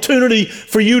great opportunity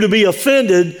for you to be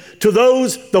offended to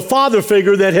the father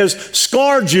figure that has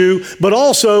scarred you, but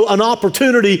also an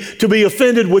opportunity to be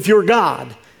offended with your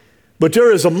God. But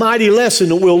there is a mighty lesson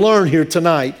that we'll learn here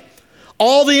tonight.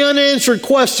 All the unanswered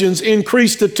questions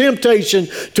increased the temptation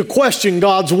to question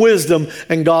God's wisdom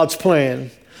and God's plan.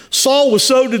 Saul was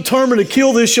so determined to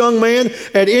kill this young man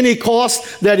at any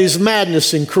cost that his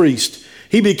madness increased.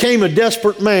 He became a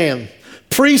desperate man.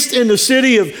 Priest in the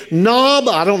city of Nob,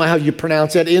 I don't know how you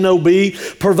pronounce that, N-O-B,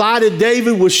 provided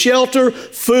David with shelter,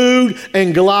 food,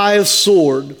 and Goliath's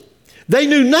sword. They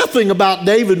knew nothing about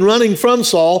David running from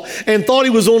Saul and thought he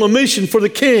was on a mission for the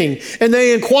king. And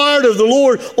they inquired of the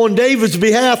Lord on David's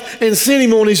behalf and sent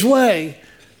him on his way.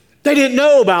 They didn't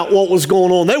know about what was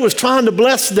going on. They was trying to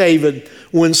bless David.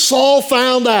 When Saul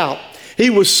found out, he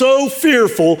was so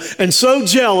fearful and so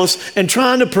jealous and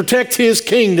trying to protect his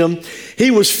kingdom,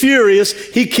 he was furious.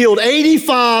 He killed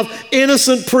 85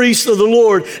 innocent priests of the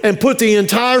Lord and put the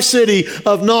entire city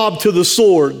of Nob to the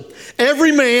sword.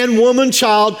 Every man, woman,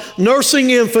 child,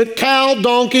 nursing infant, cow,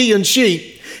 donkey, and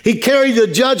sheep. He carried the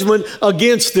judgment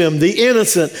against them, the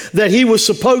innocent, that he was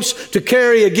supposed to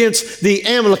carry against the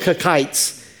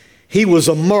Amalekites. He was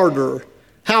a murderer.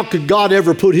 How could God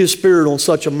ever put his spirit on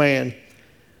such a man?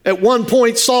 At one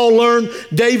point, Saul learned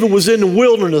David was in the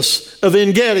wilderness of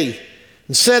En-Gedi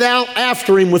and set out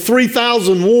after him with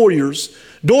 3,000 warriors.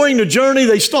 During the journey,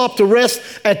 they stopped to rest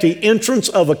at the entrance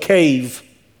of a cave.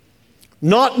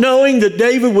 Not knowing that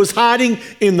David was hiding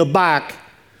in the back,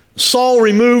 Saul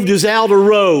removed his outer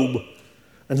robe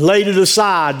and laid it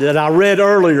aside that I read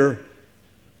earlier.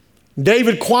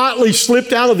 David quietly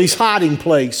slipped out of his hiding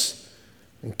place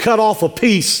and cut off a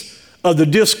piece of the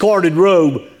discarded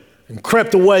robe and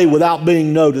crept away without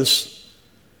being noticed.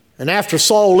 And after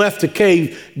Saul left the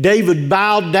cave, David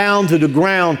bowed down to the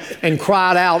ground and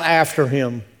cried out after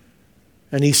him.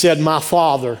 And he said, "My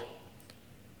father,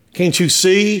 can't you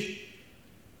see?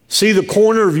 See the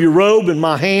corner of your robe in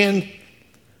my hand?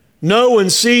 Know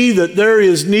and see that there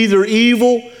is neither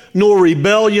evil nor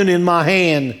rebellion in my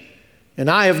hand, and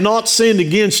I have not sinned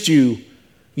against you.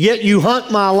 Yet you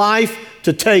hunt my life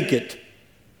to take it."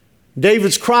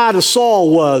 David's cry to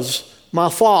Saul was, "My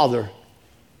father,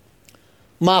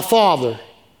 my father."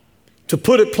 To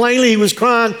put it plainly, he was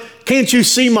crying, "Can't you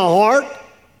see my heart?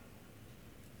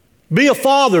 Be a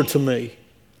father to me.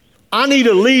 I need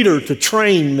a leader to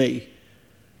train me,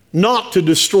 not to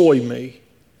destroy me."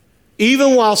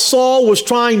 Even while Saul was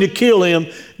trying to kill him,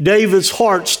 David's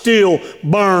heart still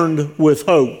burned with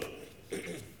hope.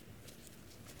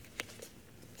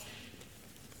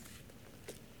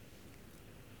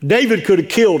 David could have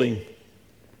killed him.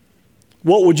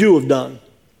 What would you have done?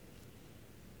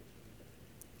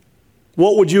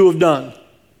 what would you have done?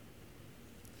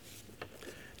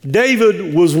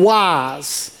 David was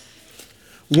wise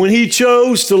when he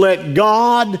chose to let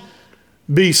God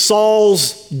be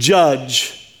Saul's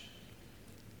judge.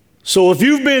 So if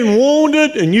you've been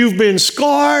wounded and you've been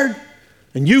scarred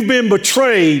and you've been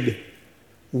betrayed,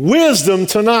 wisdom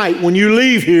tonight when you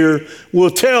leave here will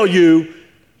tell you,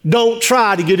 don't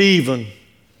try to get even.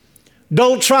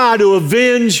 Don't try to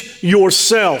avenge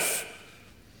yourself.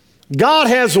 God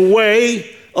has a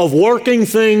way of working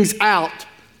things out.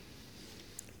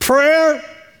 Prayer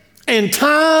and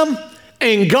time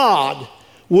and God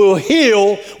will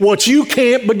heal what you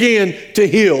can't begin to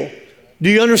heal. Do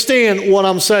you understand what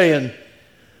I'm saying?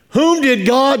 Whom did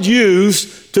God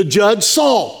use to judge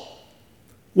Saul?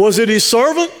 Was it his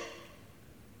servant?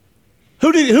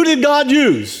 Who did God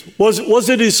use? Was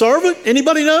it his servant?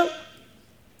 Anybody know?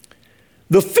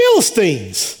 The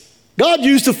Philistines. God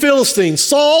used the Philistines.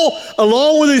 Saul,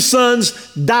 along with his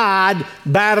sons, died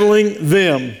battling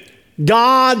them.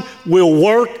 God will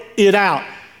work it out.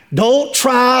 Don't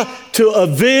try to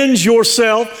avenge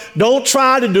yourself. Don't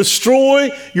try to destroy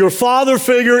your father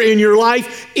figure in your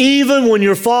life, even when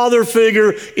your father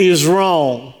figure is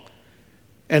wrong.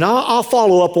 And I'll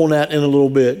follow up on that in a little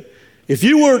bit. If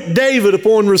you were David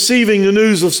upon receiving the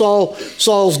news of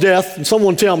Saul's death, and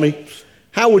someone tell me,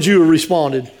 how would you have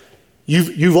responded?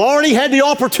 You've already had the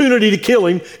opportunity to kill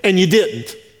him, and you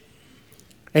didn't.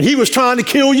 And he was trying to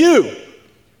kill you.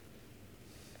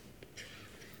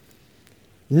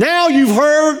 Now you've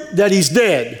heard that he's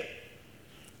dead.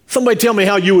 Somebody tell me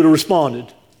how you would have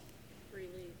responded.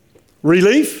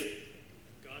 Relief?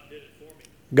 God did it for me.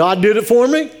 God did it for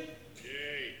me?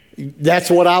 Yay. That's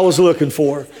what I was looking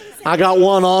for. I got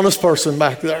one honest person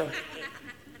back there.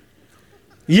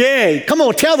 Yay. Come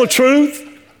on, tell the truth.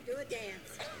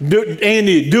 Do a dance.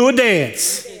 Andy, do a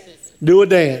dance. Do a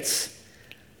dance.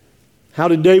 How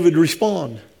did David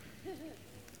respond?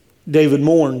 David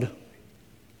mourned.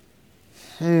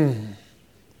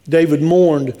 David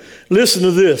mourned. Listen to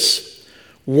this.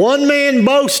 One man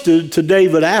boasted to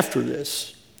David after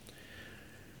this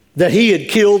that he had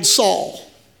killed Saul.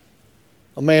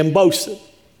 A man boasted,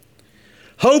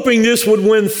 hoping this would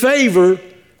win favor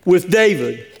with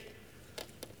David.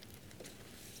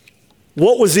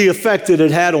 What was the effect that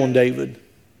it had on David?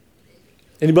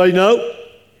 Anybody know? Anger.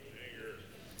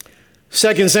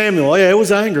 2 Samuel. Yeah, it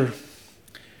was anger.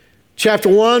 Chapter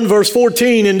 1, verse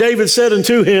 14, and David said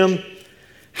unto him,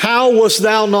 how wast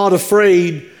thou not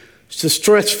afraid to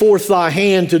stretch forth thy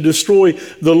hand to destroy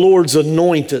the Lord's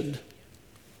anointed?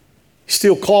 He's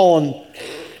still calling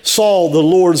Saul the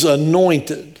Lord's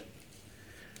anointed.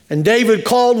 And David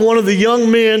called one of the young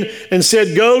men and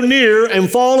said, go near and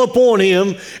fall upon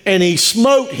him, and he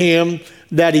smote him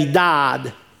that he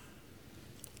died.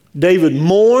 David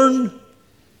mourned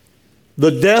the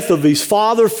death of his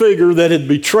father figure that had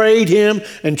betrayed him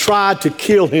and tried to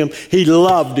kill him. He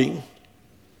loved him.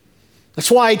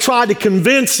 That's why he tried to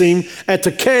convince him at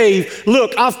the cave,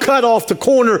 look, I've cut off the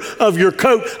corner of your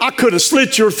coat. I could have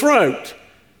slit your throat.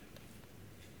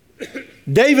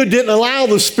 David didn't allow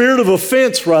the spirit of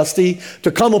offense, Rusty,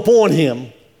 to come upon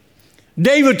him.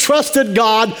 David trusted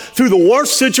God through the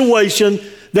worst situation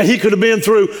that he could have been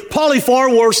through, probably far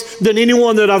worse than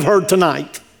anyone that I've heard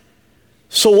tonight.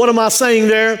 So what am I saying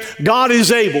there? God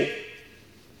is able.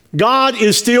 God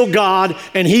is still God,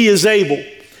 and he is able.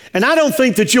 And I don't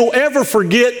think that you'll ever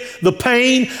forget the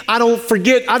pain. I don't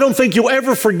think you'll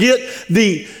ever forget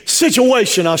the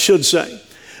situation, I should say.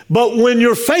 But when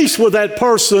you're faced with that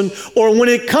person, or when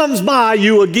it comes by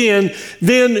you again,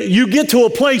 then you get to a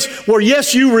place where,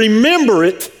 yes, you remember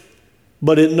it,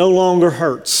 but it no longer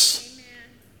hurts.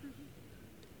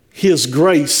 His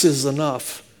grace is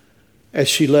enough, as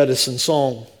she led us in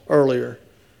song earlier.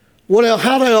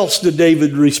 How else did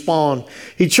David respond?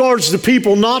 He charged the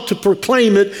people not to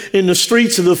proclaim it in the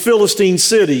streets of the Philistine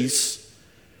cities.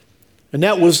 And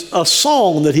that was a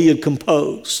song that he had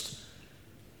composed.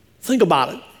 Think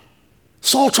about it.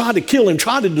 Saul tried to kill him,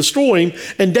 tried to destroy him,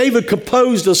 and David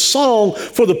composed a song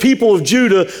for the people of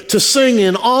Judah to sing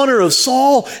in honor of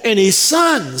Saul and his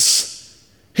sons.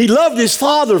 He loved his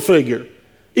father figure,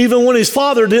 even when his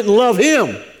father didn't love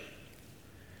him.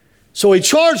 So he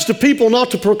charged the people not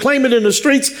to proclaim it in the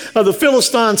streets of the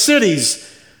Philistine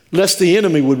cities, lest the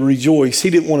enemy would rejoice.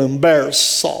 He didn't want to embarrass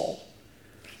Saul.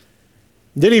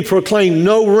 Then he proclaimed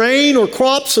no rain or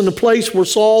crops in the place where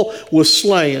Saul was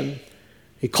slain.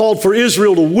 He called for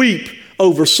Israel to weep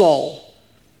over Saul.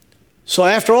 So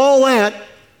after all that,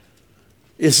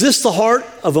 is this the heart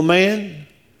of a man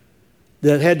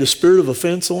that had the spirit of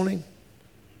offense on him?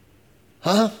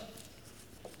 Huh?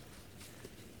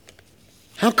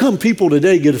 How come people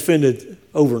today get offended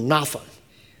over nothing?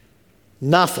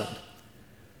 Nothing.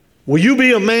 Will you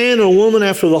be a man or a woman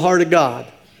after the heart of God?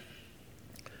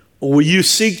 Or will you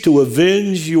seek to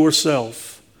avenge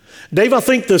yourself? Dave, I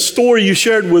think the story you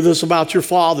shared with us about your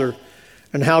father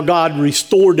and how God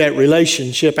restored that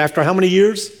relationship after how many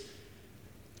years?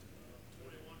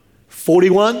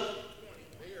 41?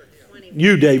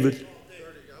 You, David.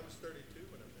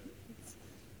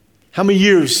 How many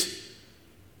years?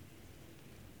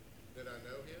 Did I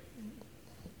know him?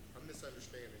 I'm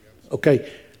misunderstanding.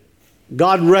 Okay.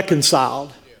 God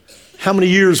reconciled. How many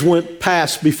years went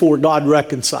past before God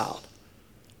reconciled?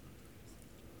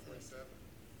 27.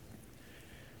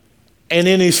 And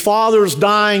in his father's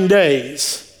dying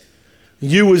days,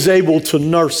 you was able to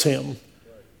nurse him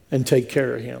and take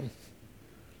care of him.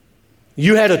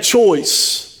 You had a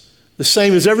choice, the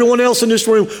same as everyone else in this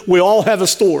room. We all have a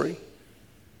story.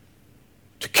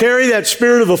 To carry that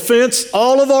spirit of offense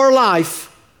all of our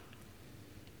life,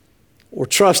 or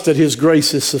trust that his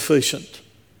grace is sufficient.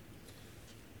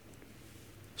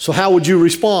 So how would you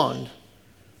respond?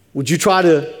 Would you try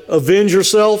to avenge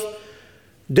yourself?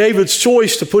 David's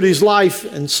choice to put his life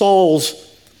and Saul's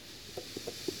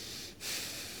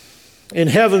in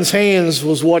heaven's hands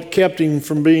was what kept him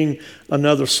from being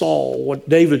another Saul.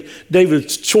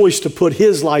 David's choice to put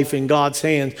his life in God's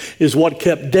hands is what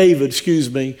kept David,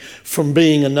 from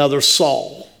being another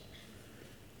Saul.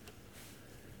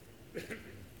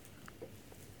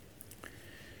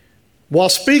 While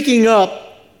speaking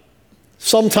up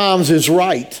sometimes is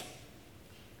right.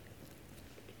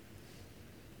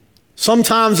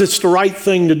 Sometimes it's the right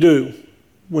thing to do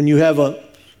when you have a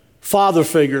father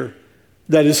figure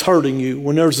that is hurting you.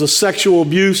 When there's a sexual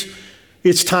abuse,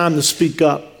 it's time to speak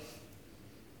up.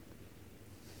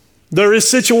 There is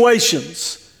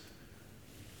situations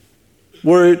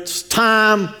where it's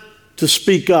time to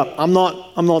speak up. I'm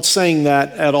not saying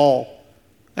that at all.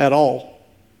 At all.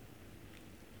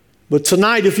 But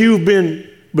tonight, if you've been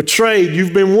betrayed,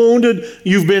 you've been wounded,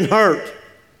 you've been hurt,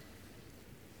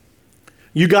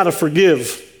 you got to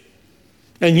forgive.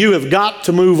 And you have got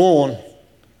to move on.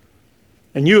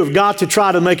 And you have got to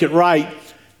try to make it right.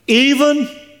 Even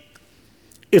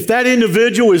if that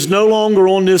individual is no longer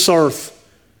on this earth,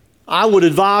 I would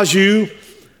advise you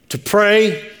to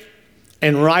pray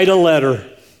and write a letter.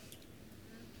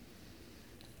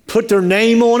 Put their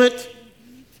name on it.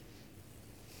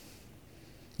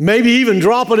 Maybe even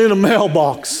drop it in a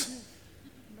mailbox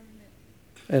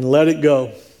and let it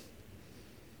go.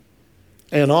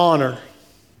 And honor.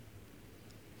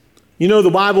 You know the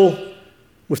Bible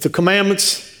with the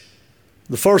commandments,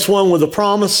 the first one with a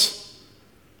promise,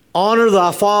 honor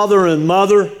thy father and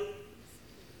mother,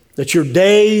 that your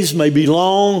days may be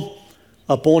long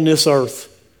upon this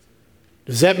earth.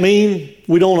 Does that mean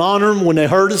we don't honor them when they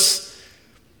hurt us?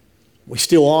 We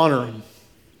still honor them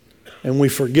and we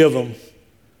forgive them.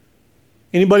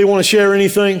 Anybody want to share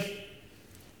anything?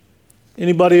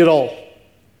 Anybody at all?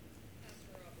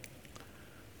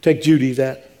 Take Judy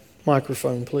that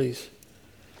microphone, please.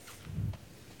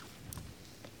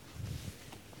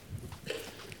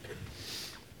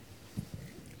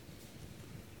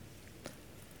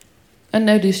 I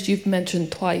noticed you've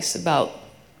mentioned twice about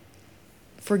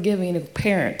forgiving a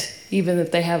parent, even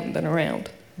if they haven't been around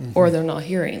or they're not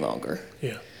here any longer.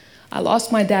 Yeah. I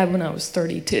lost my dad when I was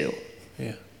 32.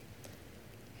 Yeah.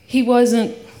 He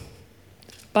wasn't,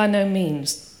 by no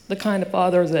means, the kind of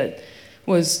father that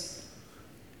was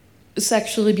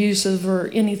sexually abusive or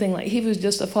anything like. He was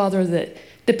just a father that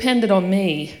depended on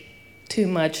me too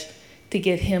much to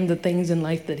get him the things in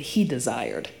life that he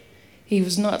desired. He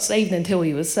was not saved until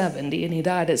he was 70, and he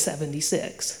died at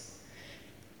 76.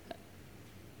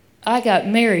 I got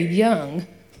married young,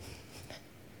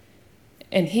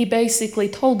 and he basically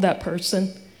told that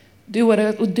person, do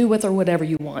with her whatever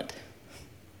you want.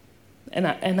 And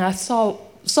I saw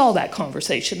that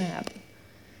conversation happen.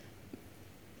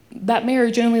 That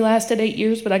marriage only lasted 8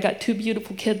 years, but I got 2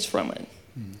 beautiful kids from it.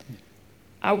 Mm-hmm.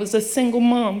 I was a single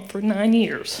mom for 9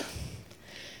 years.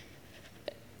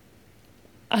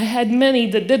 I had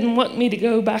many that didn't want me to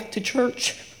go back to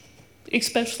church,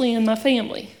 especially in my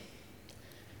family.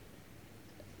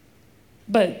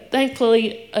 But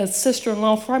thankfully, a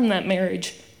sister-in-law from that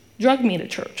marriage drugged me to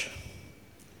church.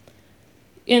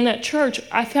 In that church,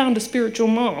 I found a spiritual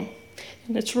mom,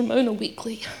 and it's Ramona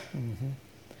Weekly. Mm-hmm.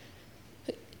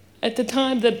 At the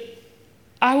time that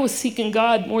I was seeking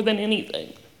God more than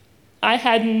anything, I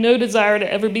had no desire to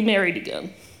ever be married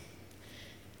again.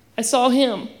 I saw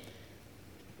him,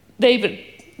 David,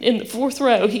 in the 4th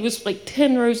row. He was like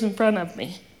 10 rows in front of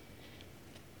me.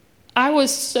 I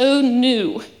was so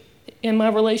new in my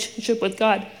relationship with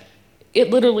God. It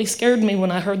literally scared me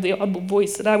when I heard the audible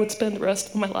voice that I would spend the rest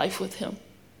of my life with him.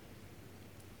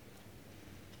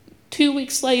 2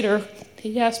 weeks later,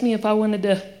 he asked me if I wanted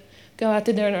to go out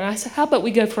to dinner. I said, how about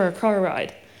we go for a car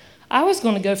ride? I was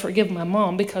going to go forgive my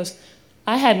mom because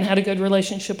I hadn't had a good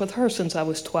relationship with her since I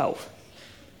was 12.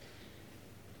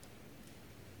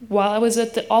 While I was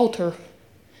at the altar,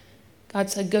 God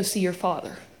said, go see your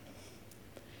father.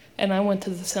 And I went to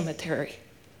the cemetery.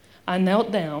 I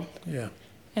knelt down. Yeah.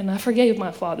 And I forgave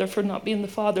my father for not being the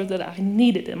father that I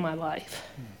needed in my life.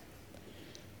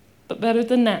 But better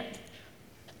than that,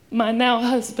 my now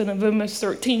husband of almost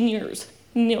 13 years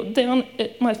knelt down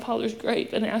at my father's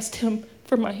grave and asked him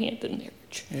for my hand in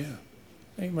marriage. Yeah.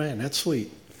 Amen. That's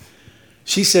sweet.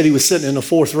 She said he was sitting in the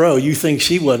fourth row. You think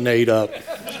she wasn't ate up.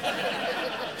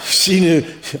 She knew,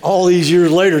 all these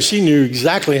years later, she knew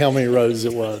exactly how many rows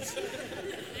it was.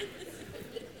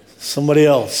 Somebody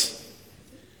else.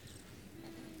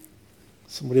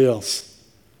 Somebody else.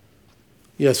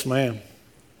 Yes, ma'am.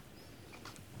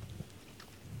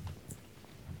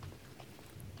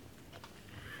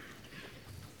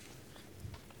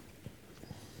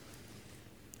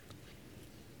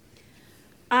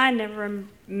 I never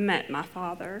met my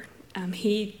father.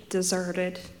 He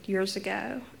deserted years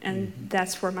ago, and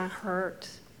that's where my hurt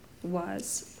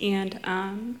was. And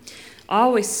I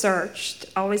always searched,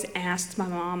 always asked my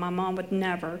mom. My mom would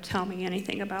never tell me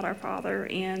anything about our father,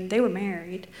 and they were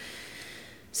married.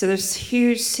 So there's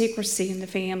huge secrecy in the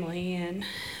family, and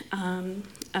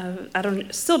I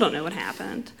still don't know what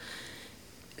happened.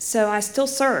 So I still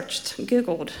searched,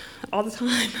 Googled all the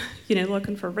time,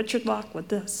 looking for Richard Lockwood,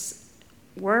 this.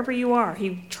 Wherever you are,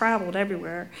 he traveled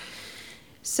everywhere.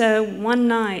 So one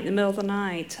night, in the middle of the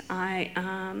night, I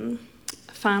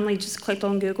finally just clicked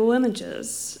on Google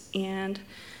Images, and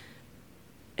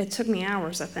it took me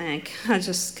hours, I think. I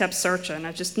just kept searching.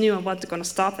 I just knew I wasn't going to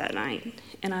stop that night.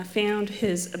 And I found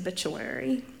his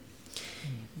obituary.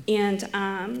 And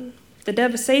the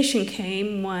devastation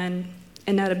came when,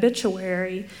 in that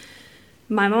obituary,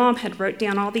 my mom had wrote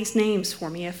down all these names for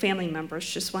me of family members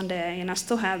just one day, and I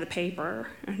still have the paper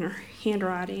and her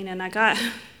handwriting, and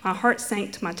my heart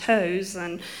sank to my toes,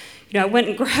 and I went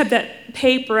and grabbed that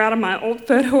paper out of my old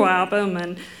photo album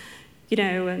and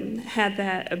had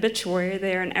that obituary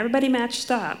there, and everybody matched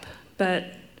up, but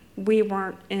we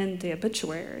weren't in the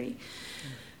obituary.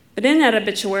 But in that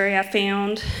obituary, I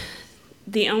found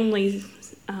the only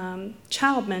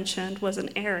child mentioned was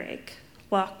an Eric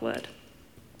Lockwood.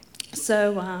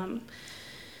 So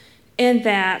in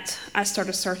that, I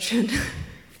started searching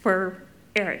for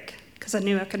Eric because I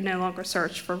knew I could no longer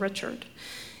search for Richard.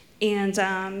 And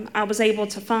I was able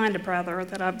to find a brother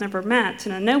that I've never met,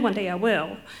 and I know one day I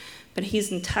will, but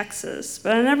he's in Texas.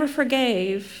 But I never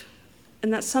forgave,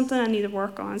 and that's something I need to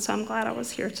work on, so I'm glad I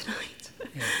was here tonight.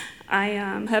 Yeah. I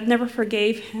have never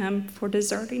forgave him for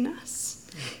deserting us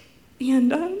and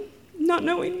not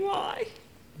knowing why.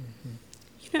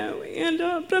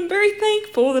 But I'm very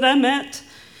thankful that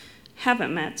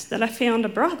that I found a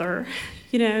brother,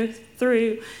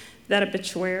 through that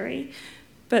obituary.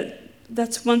 But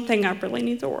that's one thing I really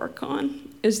need to work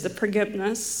on is the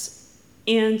forgiveness.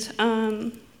 And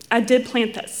I did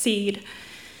plant that seed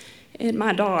in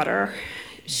my daughter.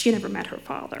 She never met her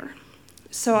father.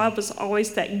 So I was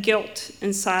always that guilt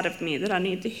inside of me that I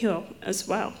need to heal as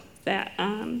well.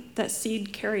 That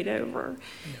seed carried over.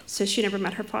 Yeah. So she never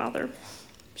met her father.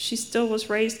 She still was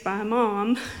raised by a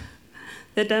mom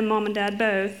that done mom and dad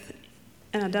both,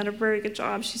 and I've done a very good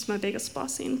job. She's my biggest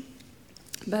blessing.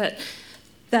 But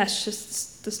that's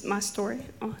just my story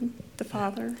on the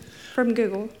father from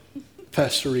Google.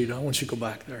 Pastor Rita, I want you to go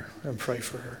back there and pray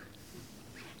for her.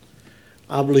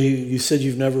 I believe you said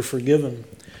you've never forgiven.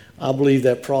 I believe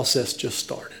that process just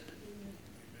started.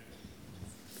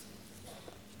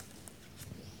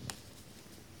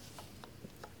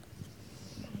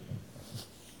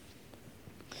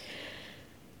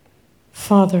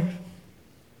 Father,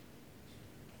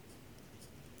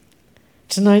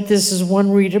 tonight this is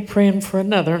one Rita praying for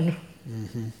another.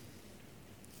 Mm-hmm.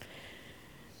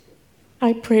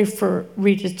 I pray for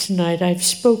Rita tonight. I've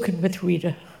spoken with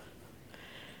Rita.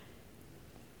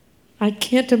 I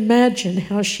can't imagine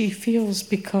how she feels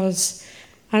because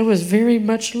I was very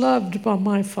much loved by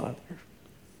my father.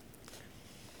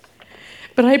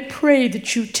 But I pray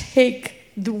that you take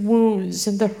the wounds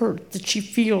and the hurt that she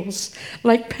feels.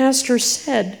 Like Pastor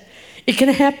said, it can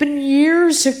happen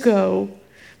years ago,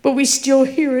 but we still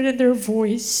hear it in their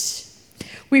voice.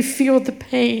 We feel the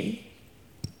pain.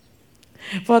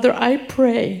 Father, I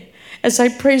pray, as I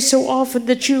pray so often,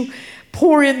 that you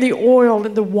pour in the oil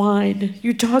and the wine.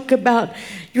 You talk about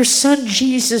your son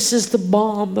Jesus is the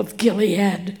balm of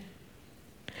Gilead.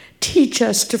 teach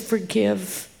us to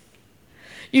forgive.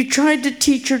 You tried to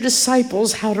teach your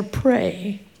disciples how to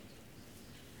pray.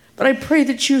 But I pray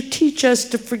that you teach us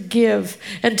to forgive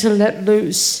and to let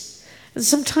loose. And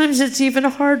sometimes it's even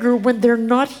harder when they're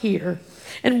not here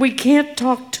and we can't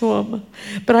talk to them.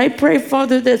 But I pray,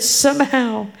 Father, that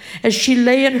somehow as she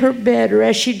lay in her bed or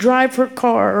as she drive her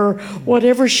car or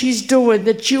whatever she's doing,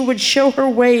 that you would show her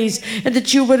ways and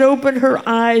that you would open her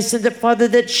eyes and that, Father,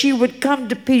 that she would come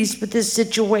to peace with this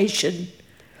situation.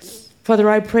 Father,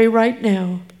 I pray right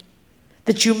now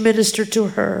that you minister to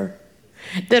her,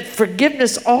 that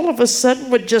forgiveness all of a sudden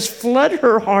would just flood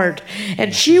her heart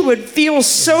and she would feel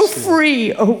so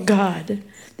free, oh God,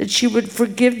 that she would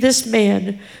forgive this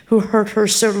man who hurt her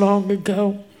so long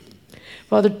ago.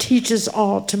 Father, teach us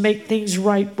all to make things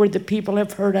right where the people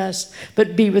have hurt us.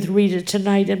 But be with Rita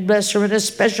tonight and bless her in a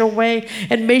special way.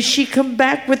 And may she come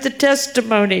back with the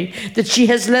testimony that she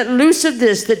has let loose of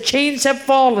this, that chains have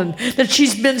fallen, that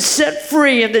she's been set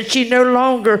free, and that she no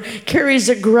longer carries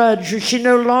a grudge or she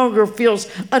no longer feels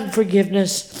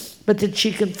unforgiveness, but that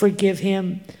she can forgive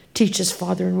him. Teach us,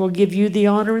 Father, and we'll give you the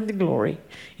honor and the glory.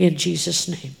 In Jesus'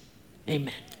 name,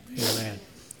 amen. Amen.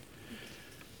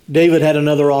 David had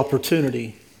another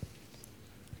opportunity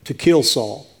to kill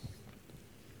Saul.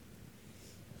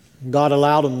 God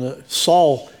allowed him to.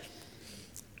 Saul,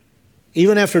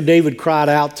 even after David cried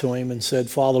out to him and said,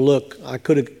 Father, look, I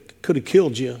could have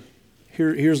killed you.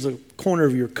 Here's the corner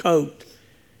of your coat.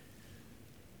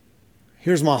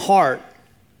 Here's my heart.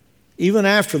 Even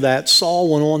after that,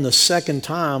 Saul went on the second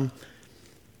time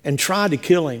and tried to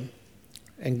kill him.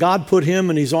 And God put him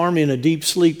and his army in a deep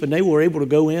sleep, and they were able to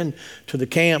go in to the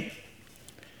camp.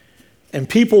 And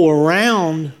people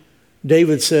around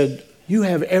David said, you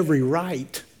have every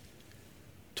right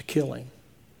to kill him.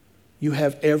 You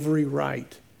have every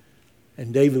right.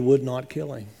 And David would not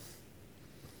kill him.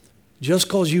 Just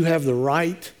because you have the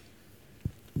right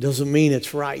doesn't mean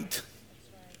it's right.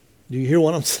 Do you hear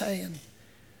what I'm saying?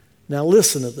 Now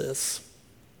listen to this.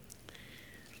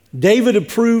 David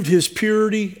approved his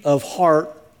purity of heart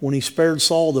when he spared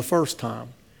Saul the first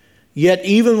time. Yet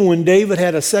even when David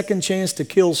had a second chance to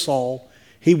kill Saul,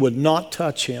 he would not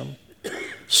touch him.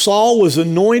 Saul was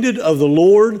anointed of the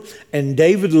Lord, and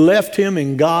David left him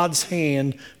in God's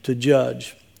hand to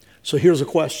judge. So here's a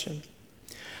question.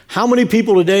 How many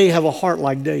people today have a heart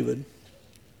like David?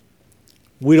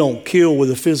 We don't kill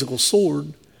with a physical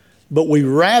sword, but we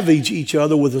ravage each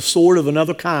other with a sword of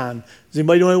another kind. Does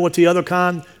anybody know what the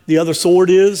other sword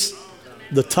is?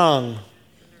 The tongue.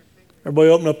 Everybody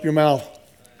open up your mouth.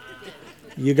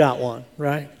 You got one,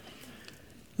 right?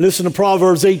 Listen to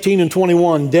Proverbs 18 and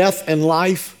 21. Death and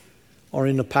life are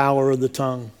in the power of the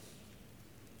tongue.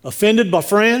 Offended by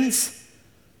friends,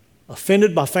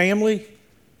 offended by family,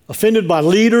 offended by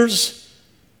leaders,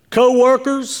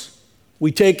 co-workers,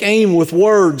 we take aim with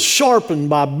words sharpened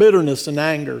by bitterness and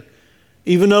anger.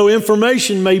 Even though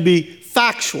information may be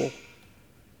factual,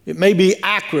 it may be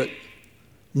accurate,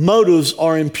 motives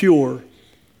are impure.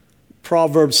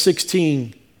 Proverbs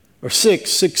 16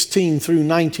 through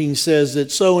 19 says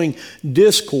that sowing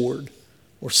discord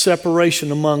or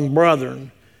separation among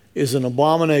brethren is an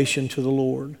abomination to the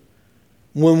Lord.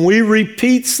 When we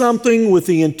repeat something with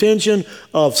the intention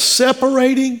of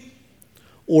separating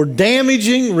or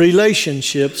damaging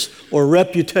relationships or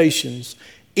reputations,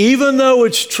 even though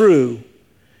it's true,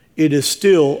 it is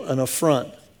still an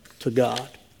affront to God.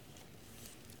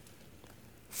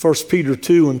 1 Peter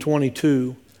 2 and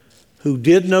 22, who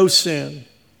did no sin,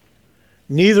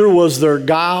 neither was there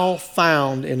guile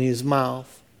found in his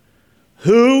mouth,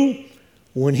 who,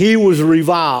 when he was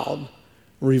reviled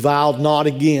not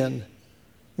again.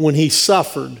 When he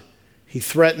suffered, he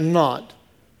threatened not,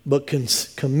 but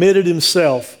committed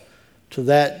himself to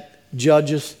that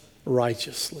judgeth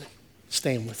righteously.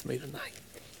 Stand with me tonight.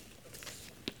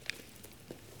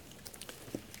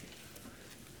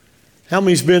 How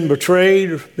many's been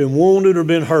betrayed, or been wounded, or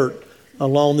been hurt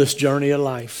along this journey of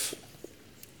life?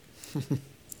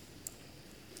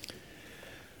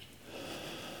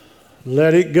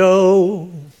 Let it go.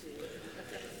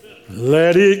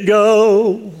 Let it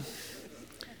go.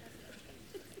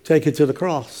 Take it to the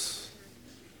cross.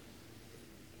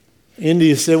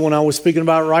 India said when I was speaking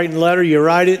about writing a letter, you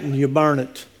write it and you burn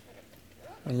it.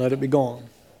 And let it be gone.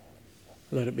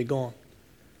 Let it be gone.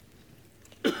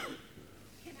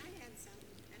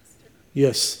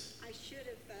 Yes. I should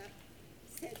have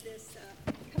said this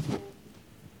a couple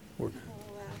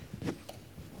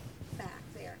back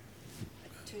there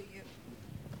to you.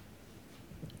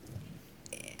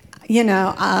 You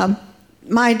know,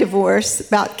 my divorce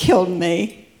about killed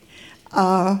me.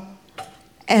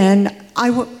 And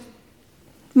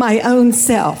my own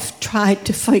self tried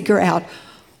to figure out,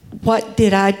 what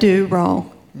did I do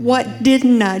wrong? What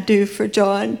didn't I do for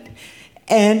John?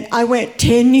 And I went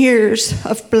 10 years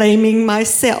of blaming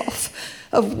myself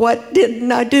of what didn't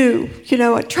I do. You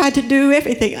know, I tried to do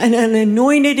everything and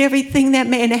anointed everything that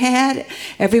man had,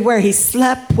 everywhere he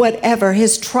slept, whatever.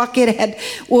 His truck, it had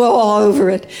oil all over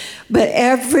it. But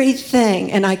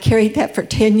everything, and I carried that for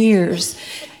 10 years.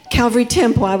 Calvary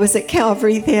Temple, I was at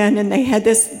Calvary then, and they had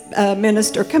this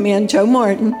minister come in, Joe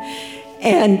Martin,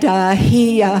 and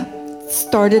he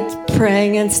started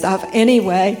praying and stuff.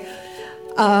 Anyway,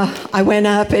 I went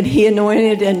up and he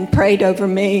anointed and prayed over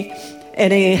me,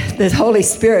 and the Holy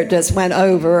Spirit just went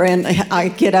over, and I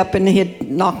get up and he'd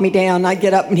knock me down. I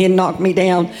get up and he'd knock me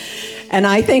down. And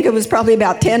I think it was probably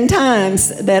about 10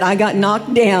 times that I got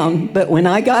knocked down. But when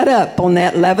I got up on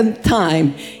that 11th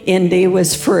time, Indy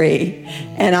was free.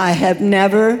 And I have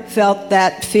never felt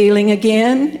that feeling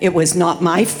again. It was not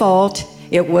my fault.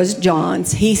 It was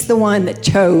John's. He's the one that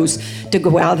chose to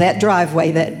go out of that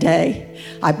driveway that day.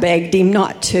 I begged him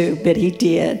not to, but he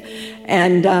did.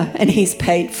 And he's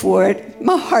paid for it.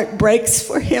 My heart breaks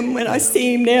for him when I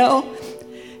see him now.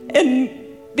 And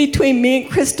between me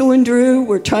and Crystal and Drew,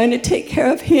 we're trying to take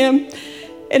care of him.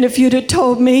 And if you'd have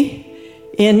told me,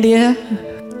 India,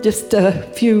 just a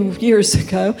few years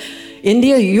ago,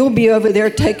 India, you'll be over there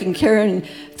taking care and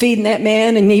feeding that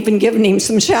man and even giving him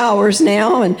some showers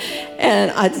now. And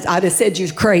I'd have said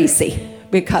you're crazy,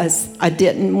 because I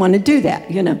didn't want to do that,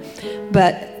 you know.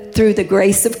 But through the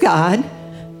grace of God,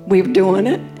 we're doing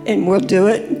it, and we'll do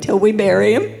it until we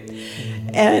bury him.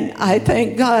 And I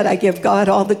thank God. I give God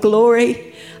all the glory.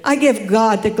 I give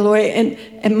God the glory.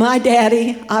 And my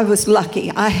daddy, I was lucky.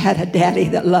 I had a daddy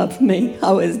that loved me.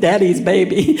 I was daddy's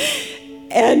baby.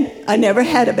 And I never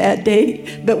had a bad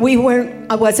day. But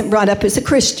I wasn't brought up as a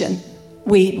Christian.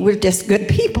 We were just good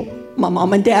people. My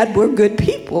mom and dad were good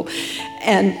people.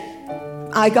 And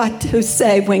I got to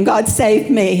say, when God saved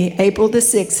me, April the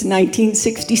 6th,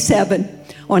 1967,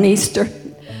 on Easter,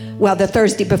 well, the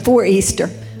Thursday before Easter,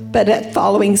 but that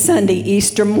following Sunday,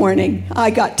 Easter morning, I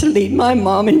got to lead my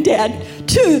mom and dad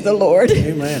to the Lord.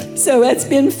 Amen. So that's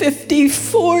been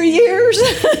 54 years.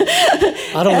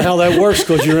 I don't know how that works,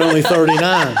 because you're only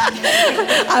 39.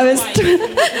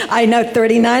 I know,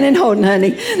 39 and holding,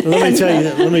 honey. Let me tell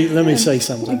you, let me say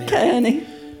something. Okay, honey.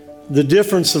 The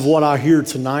difference of what I hear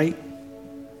tonight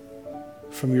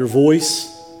from your voice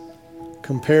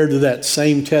compared to that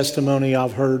same testimony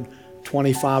I've heard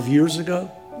 25 years ago,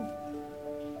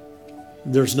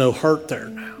 there's no hurt there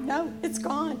now. No, it's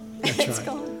gone. That's It's right.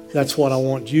 gone. That's what I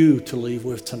want you to leave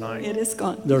with tonight. It is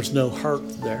gone. There's no hurt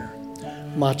there.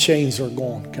 My chains are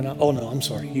gone. Oh no, I'm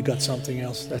sorry. You got something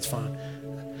else? That's fine.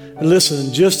 And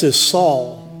listen, just as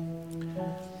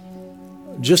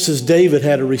David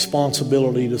had a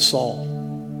responsibility to Saul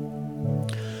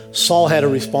had a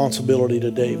responsibility to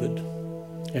David,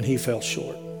 and he fell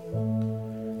short.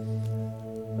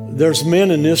 There's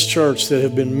men in this church that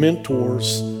have been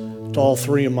mentors to all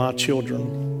three of my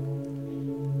children.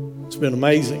 It's been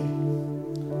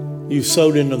amazing. You've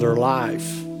sowed into their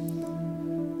life.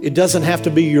 It doesn't have to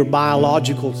be your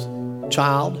biological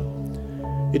child.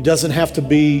 It doesn't have to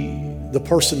be the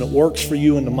person that works for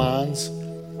you in the mines.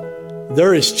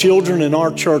 There is children in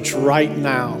our church right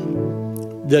now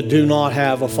that do not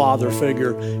have a father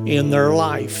figure in their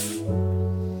life.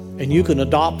 And you can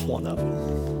adopt one of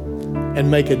them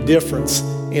and make a difference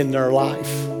in their life.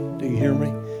 Do you hear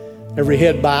me? Every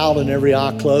head bowed and every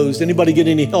eye closed. Anybody get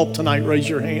any help tonight? Raise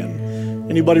your hand.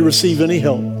 Anybody receive any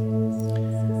help?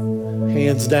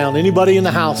 Hands down. Anybody in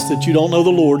the house that you don't know the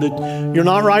Lord, that you're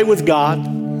not right with God,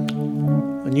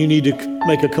 and you need to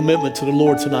make a commitment to the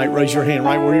Lord tonight, raise your hand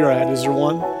right where you're at. Is there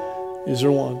one? Is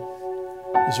there one?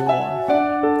 Is there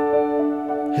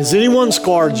one? Has anyone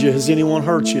scarred you? Has anyone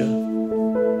hurt you?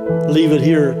 Leave it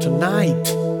here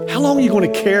tonight. How long are you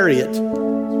going to carry it?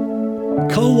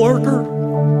 Co-worker?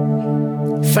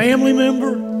 Family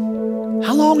member?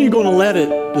 How long are you going to let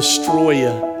it destroy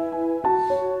you?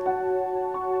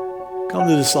 Come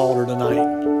to this altar tonight.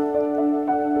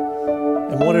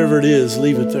 And whatever it is,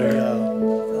 leave it there.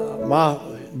 My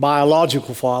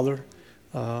biological father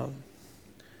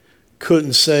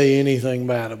couldn't say anything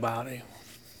bad about him.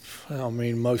 I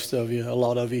mean, most of you, a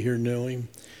lot of you here knew him.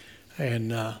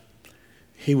 And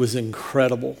he was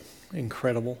incredible,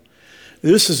 incredible.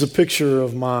 This is a picture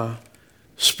of my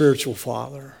spiritual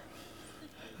father.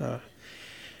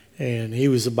 And he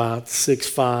was about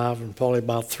 6'5" and probably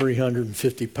about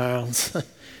 350 pounds.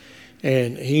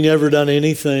 And he never done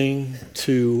anything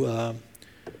to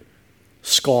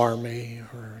scar me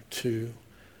or to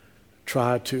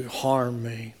try to harm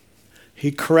me.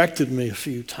 he corrected me a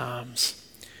few times.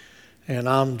 And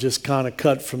I'm just kind of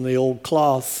cut from the old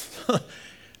cloth.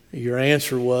 Your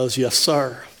answer was, yes,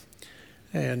 sir.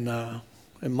 And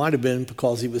it might have been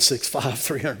because he was 6'5",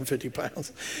 350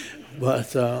 pounds.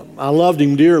 But I loved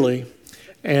him dearly.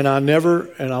 And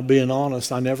I'll be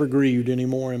honest, I never grieved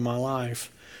anymore in my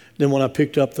life. Then when I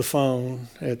picked up the phone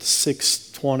at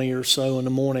 6:20 or so in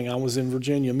the morning, I was in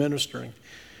Virginia ministering.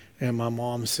 And my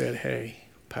mom said, hey,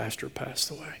 pastor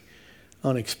passed away.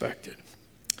 Unexpected.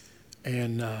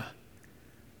 And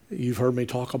you've heard me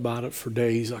talk about it for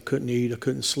days. I couldn't eat, I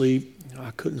couldn't sleep,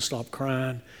 I couldn't stop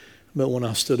crying. But when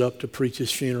I stood up to preach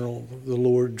his funeral, the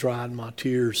Lord dried my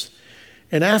tears.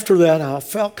 And after that, I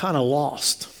felt kind of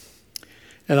lost.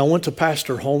 And I went to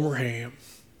Pastor Homer Ham.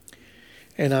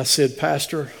 And I said,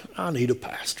 Pastor, I need a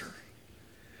pastor.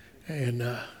 And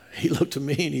he looked at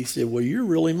me and he said, well, you're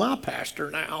really my pastor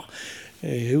now.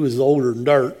 And he was older than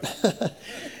dirt.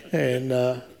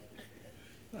 And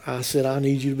I said, I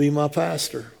need you to be my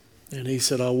pastor. And he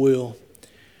said, I will.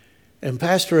 And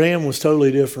Pastor Ham was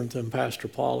totally different than Pastor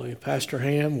Paulie. Pastor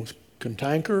Ham was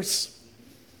cantankerous.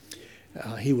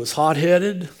 He was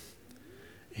hot-headed.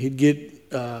 He'd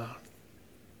get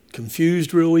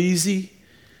confused real easy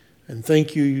and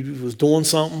think you was doing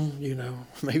something,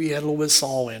 Maybe he had a little bit of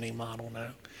Saul in him, I don't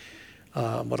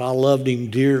know. But I loved him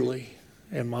dearly.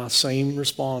 And my same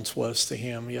response was to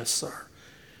him, yes, sir.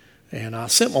 And I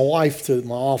sent my wife to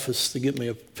my office to get me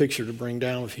a picture to bring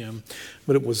down of him,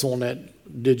 but it was on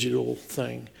that digital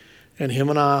thing. And him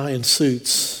and I in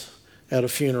suits at a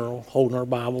funeral, holding our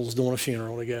Bibles, doing a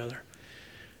funeral together.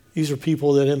 These are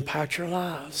people that impact your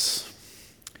lives.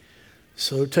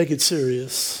 So take it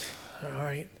serious, all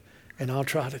right? And I'll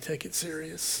try to take it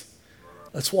serious.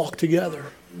 Let's walk together.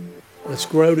 Let's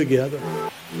grow together.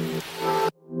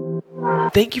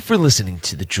 Thank you for listening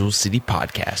to the Jewel City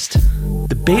Podcast.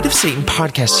 The Bait of Satan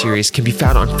podcast series can be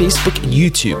found on Facebook and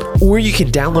YouTube, or you can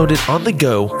download it on the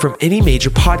go from any major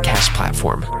podcast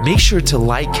platform. Make sure to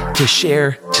like, to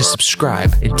share, to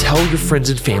subscribe, and tell your friends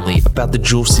and family about the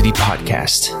Jewel City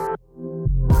Podcast.